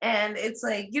 And it's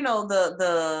like, you know,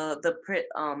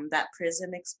 that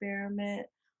prison experiment.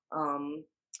 Um,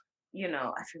 you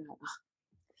know, I forgot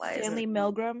why isn't Stanley it?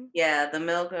 Milgram. Yeah, the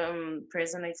Milgram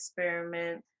prison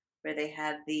experiment where they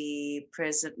had the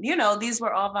prison, you know, these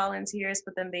were all volunteers,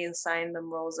 but then they assigned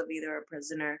them roles of either a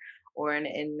prisoner or an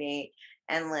inmate.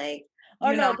 And like, Oh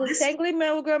you know, no, because this Stanley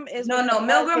Milgram is no with the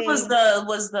no Milgram was Army.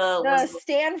 The the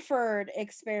Stanford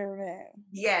experiment.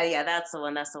 yeah, that's the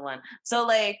one. That's the one. So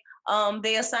like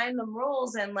they assigned them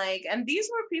roles, and like, and these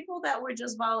were people that were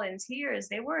just volunteers.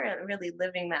 They weren't really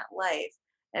living that life.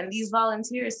 And these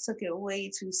volunteers took it way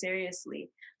too seriously.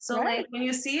 So like Right. when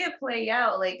you see it play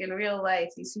out like in real life,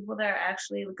 these people that are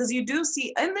actually, because you do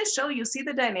see in this show, you see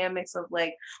the dynamics of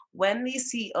like when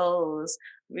these COs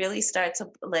really start to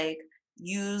like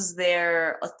use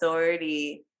their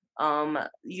authority,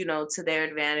 you know, to their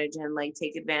advantage and like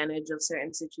take advantage of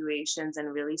certain situations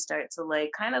and really start to like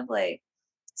kind of like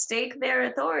stake their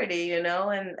authority, you know.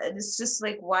 And it's just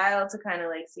like wild to kind of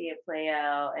like see it play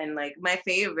out. And like my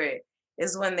favorite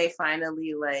is when they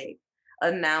finally like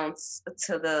announce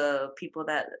to the people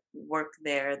that work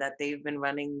there that they've been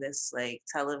running this like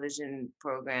television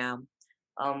program,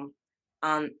 um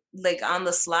on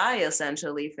the sly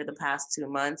essentially for the past 2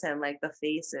 months, and like the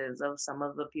faces of some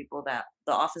of the people that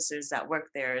the officers that work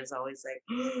there is always like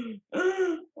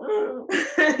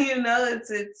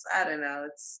it's I don't know,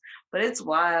 but it's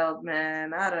wild,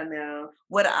 man. I don't know,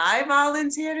 would I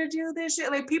volunteer to do this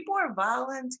shit? Like, people are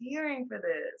volunteering for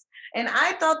this, and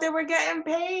I thought they were getting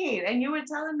paid, and you were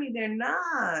telling me they're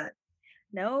not.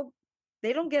 Nope.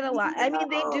 They don't get a lot. I mean,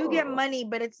 they do get No. money,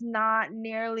 but it's not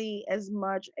nearly as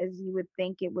much as you would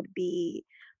think it would be.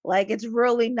 Like, it's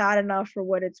really not enough for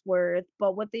what it's worth.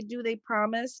 But what they do, they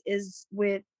promise, is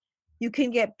you can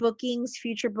get bookings,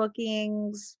 future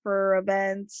bookings for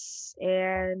events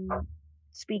and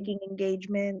speaking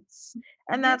engagements.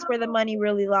 And that's where the money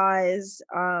really lies.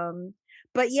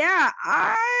 But yeah,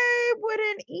 I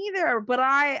wouldn't either. But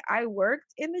I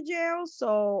worked in the jail,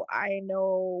 so I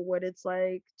know what it's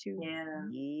like to Yeah.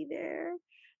 be there.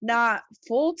 Not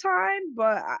full time,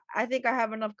 but I think I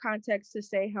have enough context to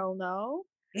say hell no.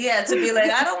 Yeah, to be like,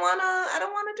 I don't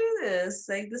wanna do this.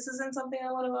 Like, this isn't something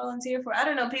I want to volunteer for. I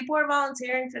don't know. People are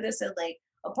volunteering for this, and like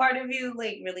a part of you,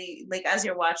 like, really, like, as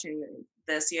you're watching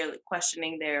this, you're like,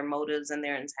 questioning their motives and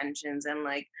their intentions, and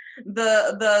like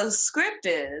the script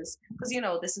is, because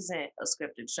this isn't a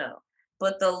scripted show,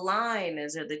 but the line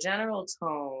is, or the general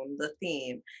tone, the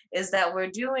theme is that we're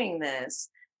doing this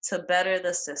to better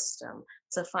the system,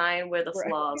 to find where the Right.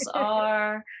 flaws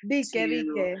are, Dike, to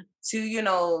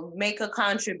dike. make a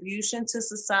contribution to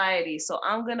society. So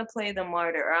I'm gonna play the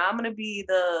martyr, or I'm gonna be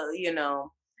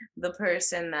the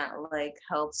person that like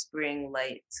helps bring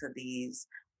light to these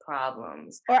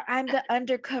problems. Or I'm the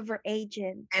undercover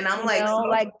agent, And I'm like, so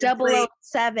like you play,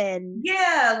 007.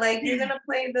 yeah, like you're gonna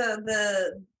play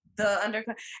the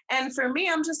undercover. And for me,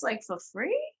 I'm just like, for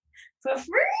free? For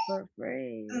free? For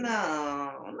free.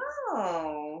 No,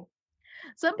 no.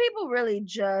 Some people really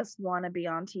just want to be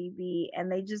on TV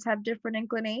and they just have different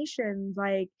inclinations.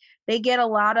 Like they get a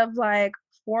lot of like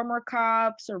former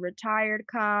cops or retired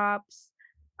cops,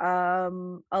 a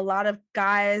lot of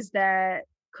guys that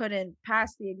couldn't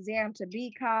pass the exam to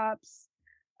be cops.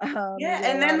 You Yeah, get a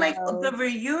and lot then of like the those.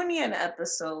 reunion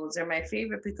episodes are my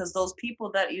favorite, because those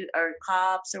people that you are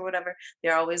cops or whatever,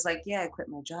 they're always like, "Yeah, I quit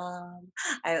my job.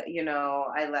 I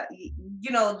let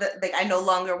like, I no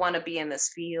longer want to be in this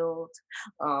field.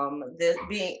 This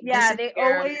Yeah, they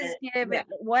always experiment." give Yeah.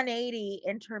 180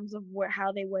 in terms of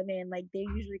how they went in. Like they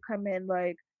usually come in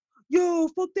like, yo,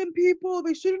 fuck them people.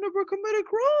 They should have never committed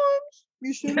crimes.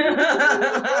 You should have never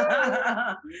committed a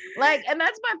crime. Like, and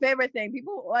that's my favorite thing.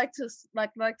 People like to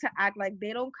like to act like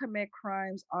they don't commit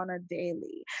crimes on a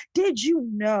daily. Did you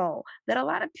know that a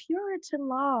lot of Puritan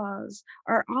laws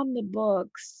are on the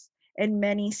books in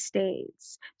many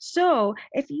states? So,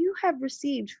 if you have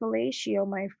received fellatio,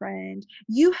 my friend,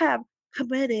 you have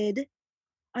committed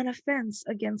an offense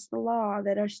against the law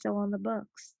that are still on the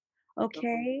books.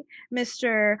 Okay,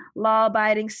 Mr.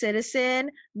 Law-abiding citizen,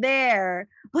 there.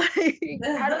 Like,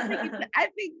 I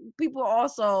think people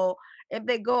also, if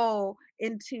they go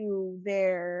into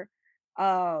their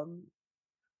um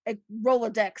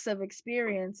Rolodex of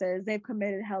experiences, they've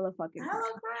committed hella fucking Hella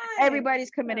crimes. crime. Everybody's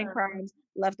committing Yeah. crimes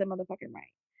left and motherfucking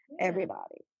right. Yeah.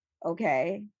 Everybody.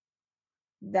 Okay.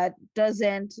 That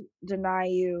doesn't deny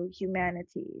you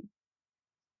humanity.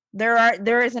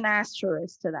 There is an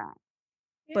asterisk to that,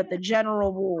 but the Yeah.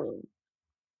 general rule.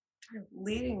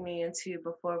 Leading me into,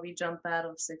 before we jump out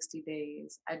of 60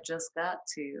 Days, I just got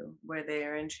to where they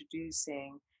are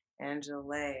introducing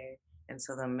Angela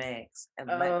into the mix. And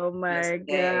let Oh me just my say,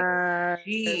 god.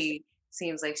 she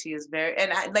seems like she is very,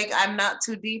 and I'm not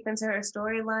too deep into her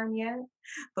storyline yet,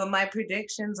 but my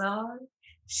predictions are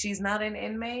she's not an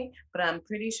inmate, but I'm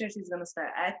pretty sure she's gonna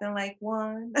start acting like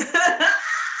one.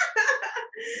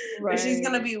 Or she's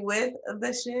gonna Right. be with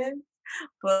the shit.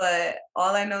 But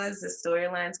all I know is the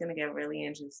storyline's gonna get really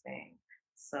interesting.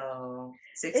 So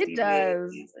It 60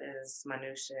 does. Days is my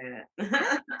new shit.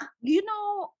 You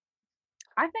know,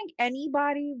 I think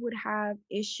anybody would have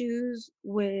issues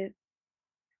with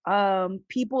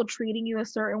people treating you a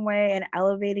certain way and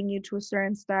elevating you to a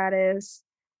certain status.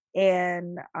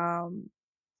 And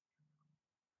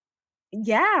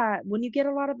yeah, when you get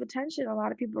a lot of attention, a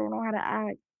lot of people don't know how to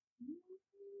act.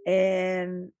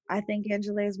 And I think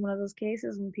Angela is one of those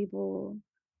cases when people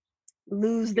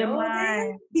lose their Yo, they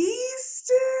mind.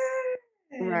 beasted.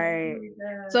 Right.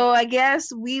 Yeah. So I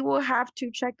guess we will have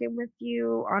to check in with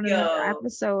you on another Yo,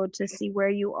 episode to see where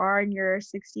you are in your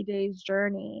 60 days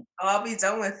journey. I'll be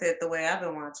done with it the way I've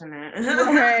been watching it.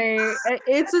 Right.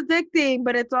 It's addicting,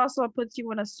 but it's also puts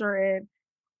you in a certain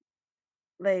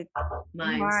like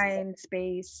Nice. mind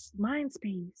space Nice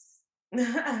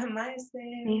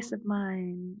of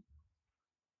mind.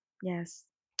 Yes.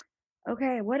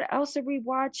 Okay, what else are we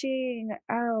watching?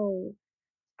 Oh,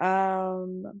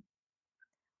 um,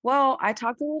 well, I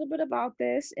talked a little bit about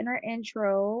this in our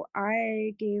intro.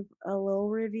 I gave a little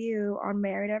review on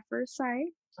Married at First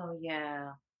Sight Oh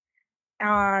yeah.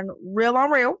 on Real on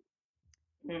Real,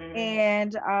 Mm.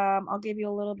 and I'll give you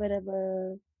a little bit of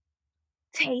a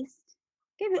taste.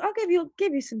 I'll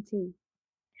give you some tea.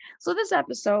 So this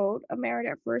episode of Married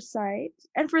at First Sight,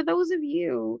 and for those of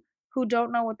you who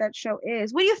don't know what that show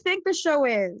is, what do you think the show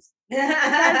is?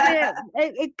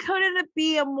 It couldn't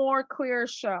be a more clear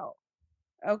show.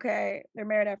 Okay, they're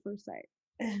married at first sight.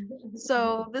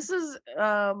 So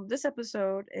this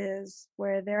episode is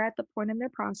where they're at the point in their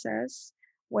process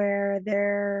where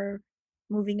they're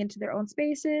moving into their own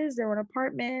spaces, their own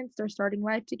apartments, they're starting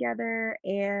life together,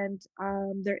 and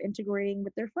they're integrating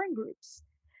with their friend groups.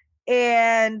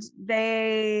 And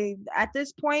they at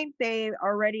this point they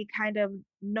already kind of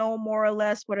know more or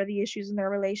less what are the issues in their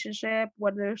relationship,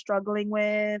 what they're struggling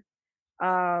with,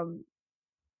 um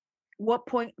what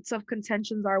points of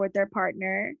contentions are with their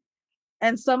partner.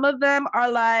 And some of them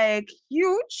are like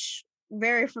huge,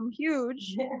 very from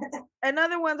huge, and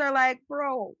other ones are like,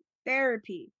 bro,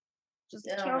 therapy, just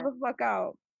chill Yeah. the fuck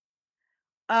out.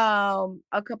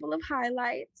 A couple of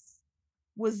highlights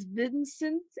was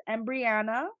Vincent and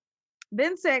Brianna.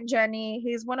 Vincent, Jenny,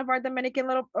 he's one of our Dominican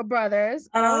little brothers.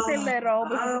 I always say Oh, little,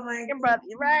 but he's a oh my Dominican God. brother,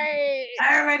 right?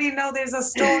 I already know there's a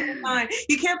storyline.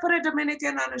 You can't put a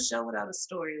Dominican on a show without a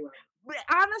storyline. But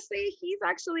honestly, he's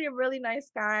actually a really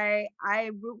nice guy.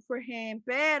 I root for him,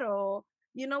 pero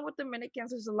you know, with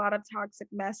Dominicans, there's a lot of toxic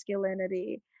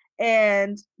masculinity,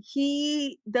 and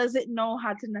he doesn't know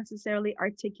how to necessarily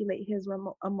articulate his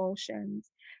emotions,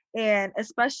 and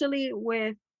especially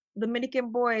with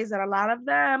Dominican boys, that a lot of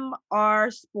them are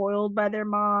spoiled by their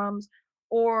moms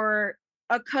or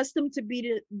accustomed to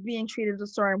being treated a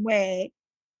certain way,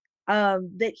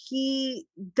 that he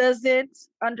doesn't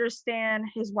understand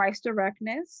his wife's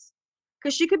directness,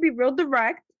 because she could be real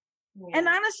direct, and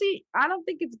Yeah. honestly I don't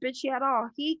think it's bitchy at all.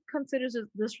 He considers it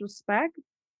disrespect,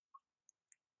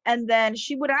 and then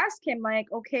she would ask him like,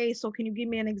 okay, so can you give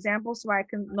me an example so I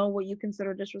can know what you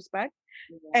consider disrespect?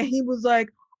 Yeah. And he was like,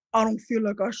 I don't feel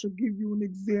like I should give you an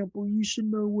example, you should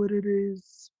know what it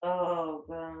is. Oh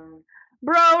God.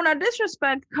 Bro, now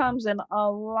disrespect comes in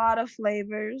a lot of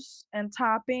flavors and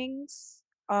toppings,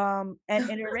 and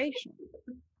iteration.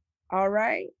 All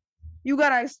right. You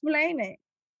gotta explain it.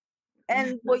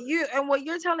 And what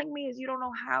you're telling me is you don't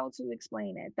know how to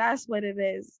explain it. That's what it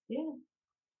is. Yeah.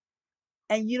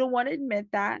 And you don't want to admit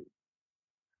that,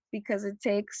 because it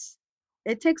takes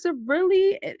a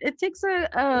really it takes It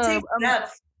takes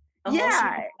depth, emotional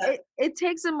yeah, depth. it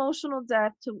takes emotional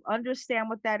depth to understand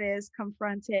what that is,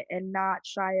 confront it, and not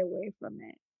shy away from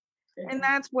it. And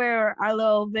that's where our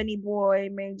little Vinny boy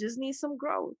may just need some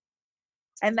growth.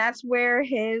 And that's where I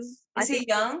Is he think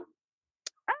young?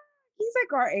 he's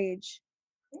like our age.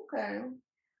 Okay.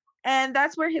 And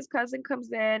that's where his cousin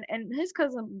comes in, and his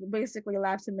cousin basically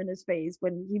laughs him in his face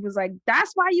when he was like,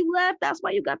 "That's why you left. That's why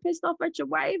you got pissed off at your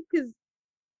wife,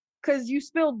 because you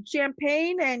spilled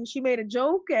champagne and she made a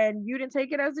joke and you didn't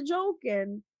take it as a joke,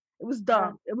 and it was Yeah.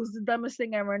 dumb. It was the dumbest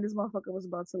thing ever, and this motherfucker was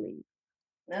about to leave."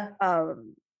 Yeah.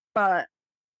 But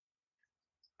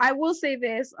I will say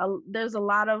this: there's a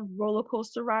lot of roller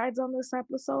coaster rides on this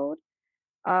episode.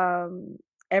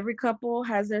 Every couple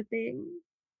has their thing.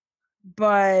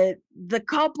 But the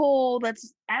couple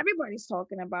that's everybody's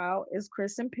talking about is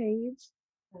Chris and Paige.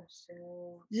 Oh,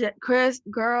 shit. Chris,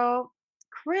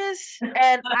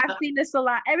 and I've seen this a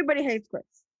lot. Everybody hates Chris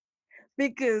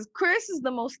because Chris is the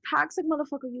most toxic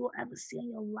motherfucker you will ever see in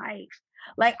your life.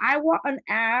 Like, I want an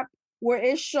app where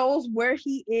it shows where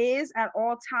he is at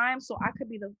all times, so I could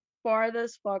be the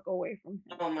farthest fuck away from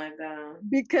him. Oh my God.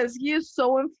 Because he is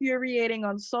so infuriating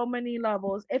on so many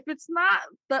levels. If it's not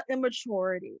the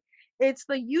immaturity, it's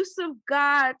the use of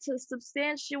God to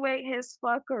substantiate his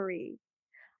fuckery.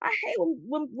 I hate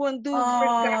when dudes bring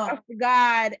Oh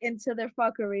God into their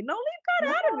fuckery. No, leave God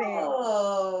out of it.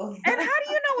 no. And how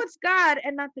do you know it's God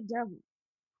and not the devil?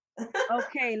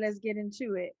 Okay, let's get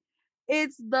into it.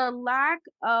 It's the lack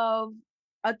of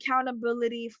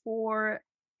accountability for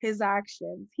his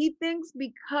actions. He thinks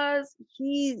because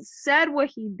he said what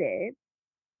he did,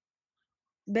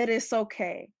 that it's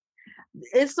okay.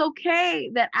 It's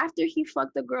okay that after he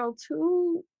fucked the girl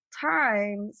 2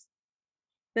 times,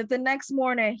 that the next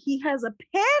morning he has a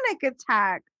panic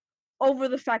attack over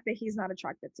the fact that he's not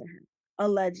attracted to her,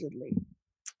 allegedly.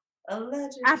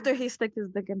 Allegedly. After he sticked his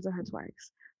dick into her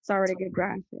twice. Sorry to get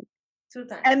graphic. 2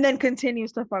 times. And then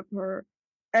continues to fuck her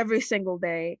every single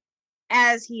day.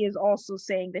 as he is also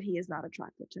saying that he is not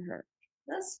attracted to her.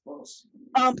 That's bullshit.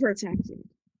 Unprotected.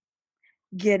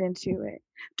 Get into it.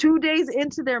 2 days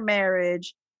into their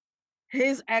marriage,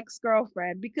 his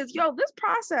ex-girlfriend, because this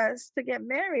process to get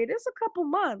married is a couple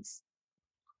months.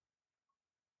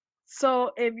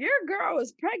 So if your girl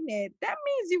is pregnant, that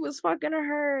means you was fucking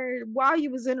her while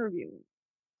you was interviewing.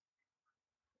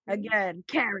 Again,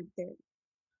 character.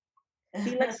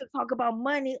 He likes to talk about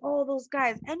money. All those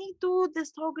guys. Any dude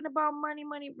that's talking about money,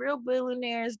 real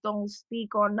billionaires don't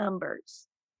speak on numbers.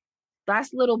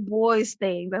 That's little boys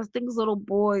thing. That's things little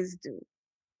boys do.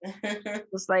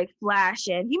 It's like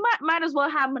flashing. He might as well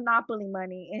have Monopoly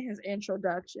money in his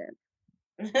introduction.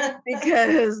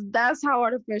 Because that's how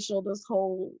artificial this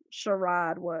whole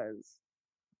charade was.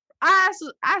 I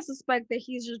suspect that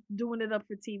he's just doing it up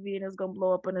for TV and it's gonna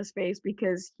blow up in his face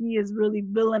because he has really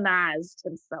villainized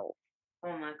himself.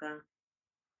 Oh my God.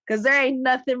 Because there ain't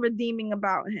nothing redeeming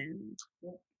about him.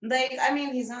 Like, I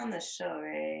mean, he's on the show,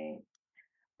 right?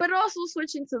 But also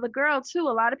switching to the girl too,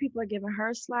 a lot of people are giving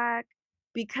her slack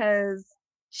because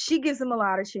she gives him a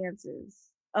lot of chances.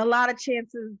 A lot of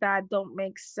chances that don't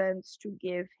make sense to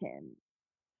give him.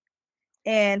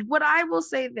 And what I will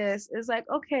say this is like,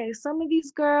 okay, some of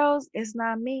these girls, it's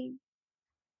not me.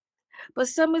 But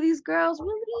some of these girls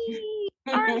really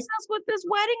are obsessed with this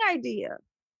wedding idea.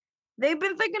 They've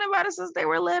been thinking about it since they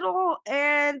were little,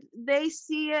 and they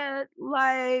see it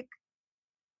like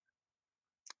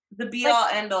the be all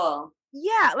end all.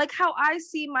 Yeah, like how I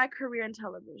see my career in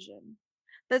television.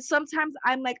 That sometimes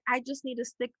I'm like, I just need to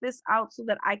stick this out so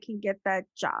that I can get that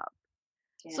job.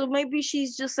 Yeah. So maybe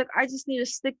she's just like, I just need to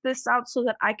stick this out so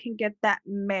that I can get that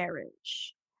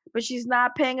marriage. But she's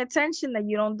not paying attention that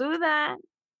you don't do that.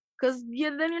 Because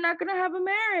then you're not going to have a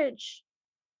marriage.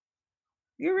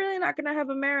 You're really not going to have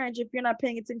a marriage if you're not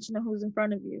paying attention to who's in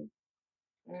front of you.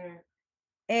 Mm.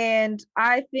 And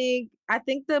I think I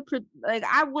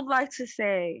would like to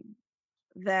say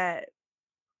that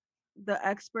the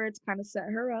experts kind of set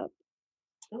her up.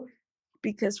 Oof.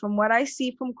 Because from what I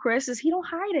see from Chris is he don't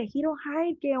hide it. He don't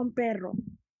hide que un perro.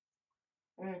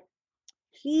 Mm.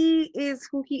 He is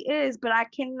who he is, but I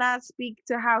cannot speak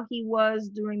to how he was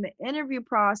during the interview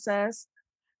process.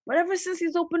 But ever since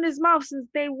he's opened his mouth since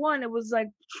day one, it was like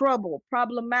trouble,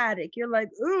 problematic. You're like,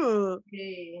 ugh.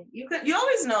 Okay. You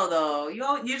always know though.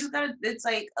 You just gotta. It's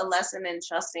like a lesson in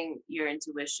trusting your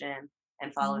intuition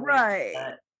and following. Right.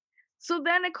 So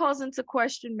then it calls into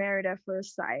question Married at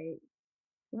First Sight.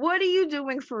 What are you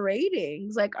doing for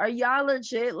ratings? Like, are y'all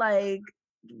legit like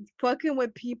fucking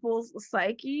with people's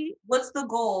psyche? What's the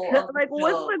goal? Like,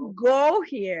 what's the goal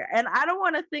here? And I don't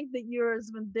want to think that you're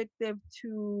as vindictive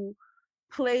to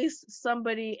place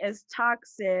somebody as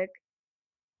toxic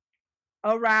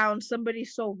around somebody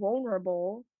so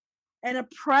vulnerable and a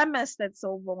premise that's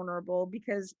so vulnerable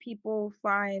because people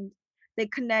they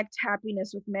connect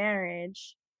happiness with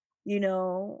marriage,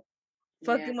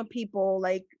 fucking with people.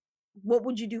 Like, what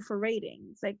would you do for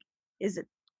ratings? Like,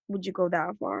 would you go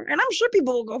that far? And I'm sure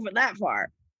people will go for that far.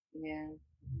 Yeah.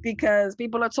 Because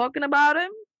people are talking about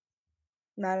him,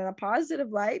 not in a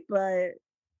positive light, but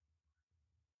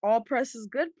all press is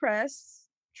good press,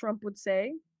 Trump would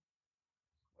say.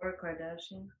 Or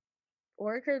Kardashian.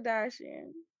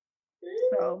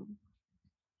 So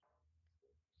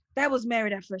that was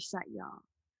Married at First Sight, y'all.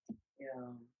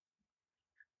 Yeah.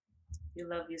 You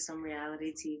love you some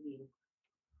reality TV.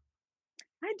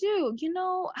 I do.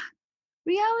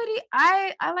 Reality,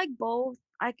 I like both.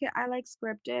 I like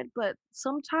scripted, but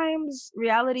sometimes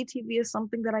reality TV is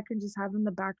something that I can just have in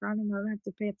the background and I don't have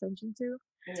to pay attention to.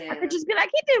 Yeah. I could just be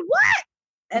like, he did what?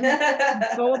 And then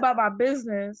go about my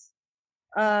business.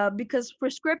 Because for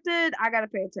scripted, I gotta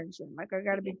pay attention. Like, I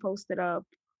gotta be posted up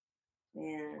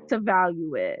to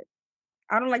value it.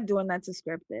 I don't like doing that to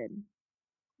scripted.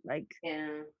 Like,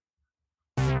 yeah.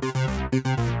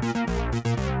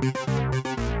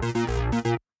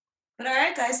 But all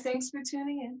right, guys, thanks for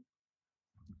tuning in.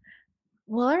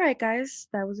 Well, all right, guys,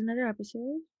 that was another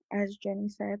episode. As Jenny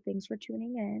said, thanks for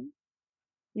tuning in.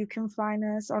 You can find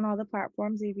us on all the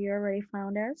platforms if you already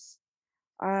found us.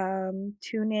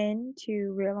 Tune in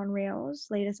to Real on Rails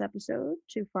latest episode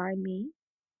to find me.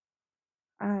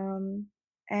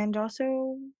 And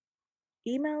also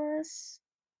email us,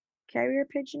 carrier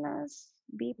pigeon us,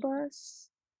 beep us.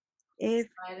 If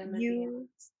you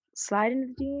slide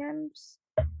in the DMs.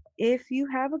 If you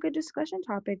have a good discussion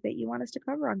topic that you want us to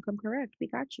cover on Come Correct, we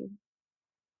got you.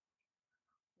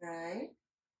 All right.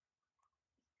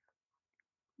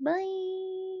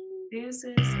 Bye.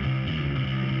 Deuces.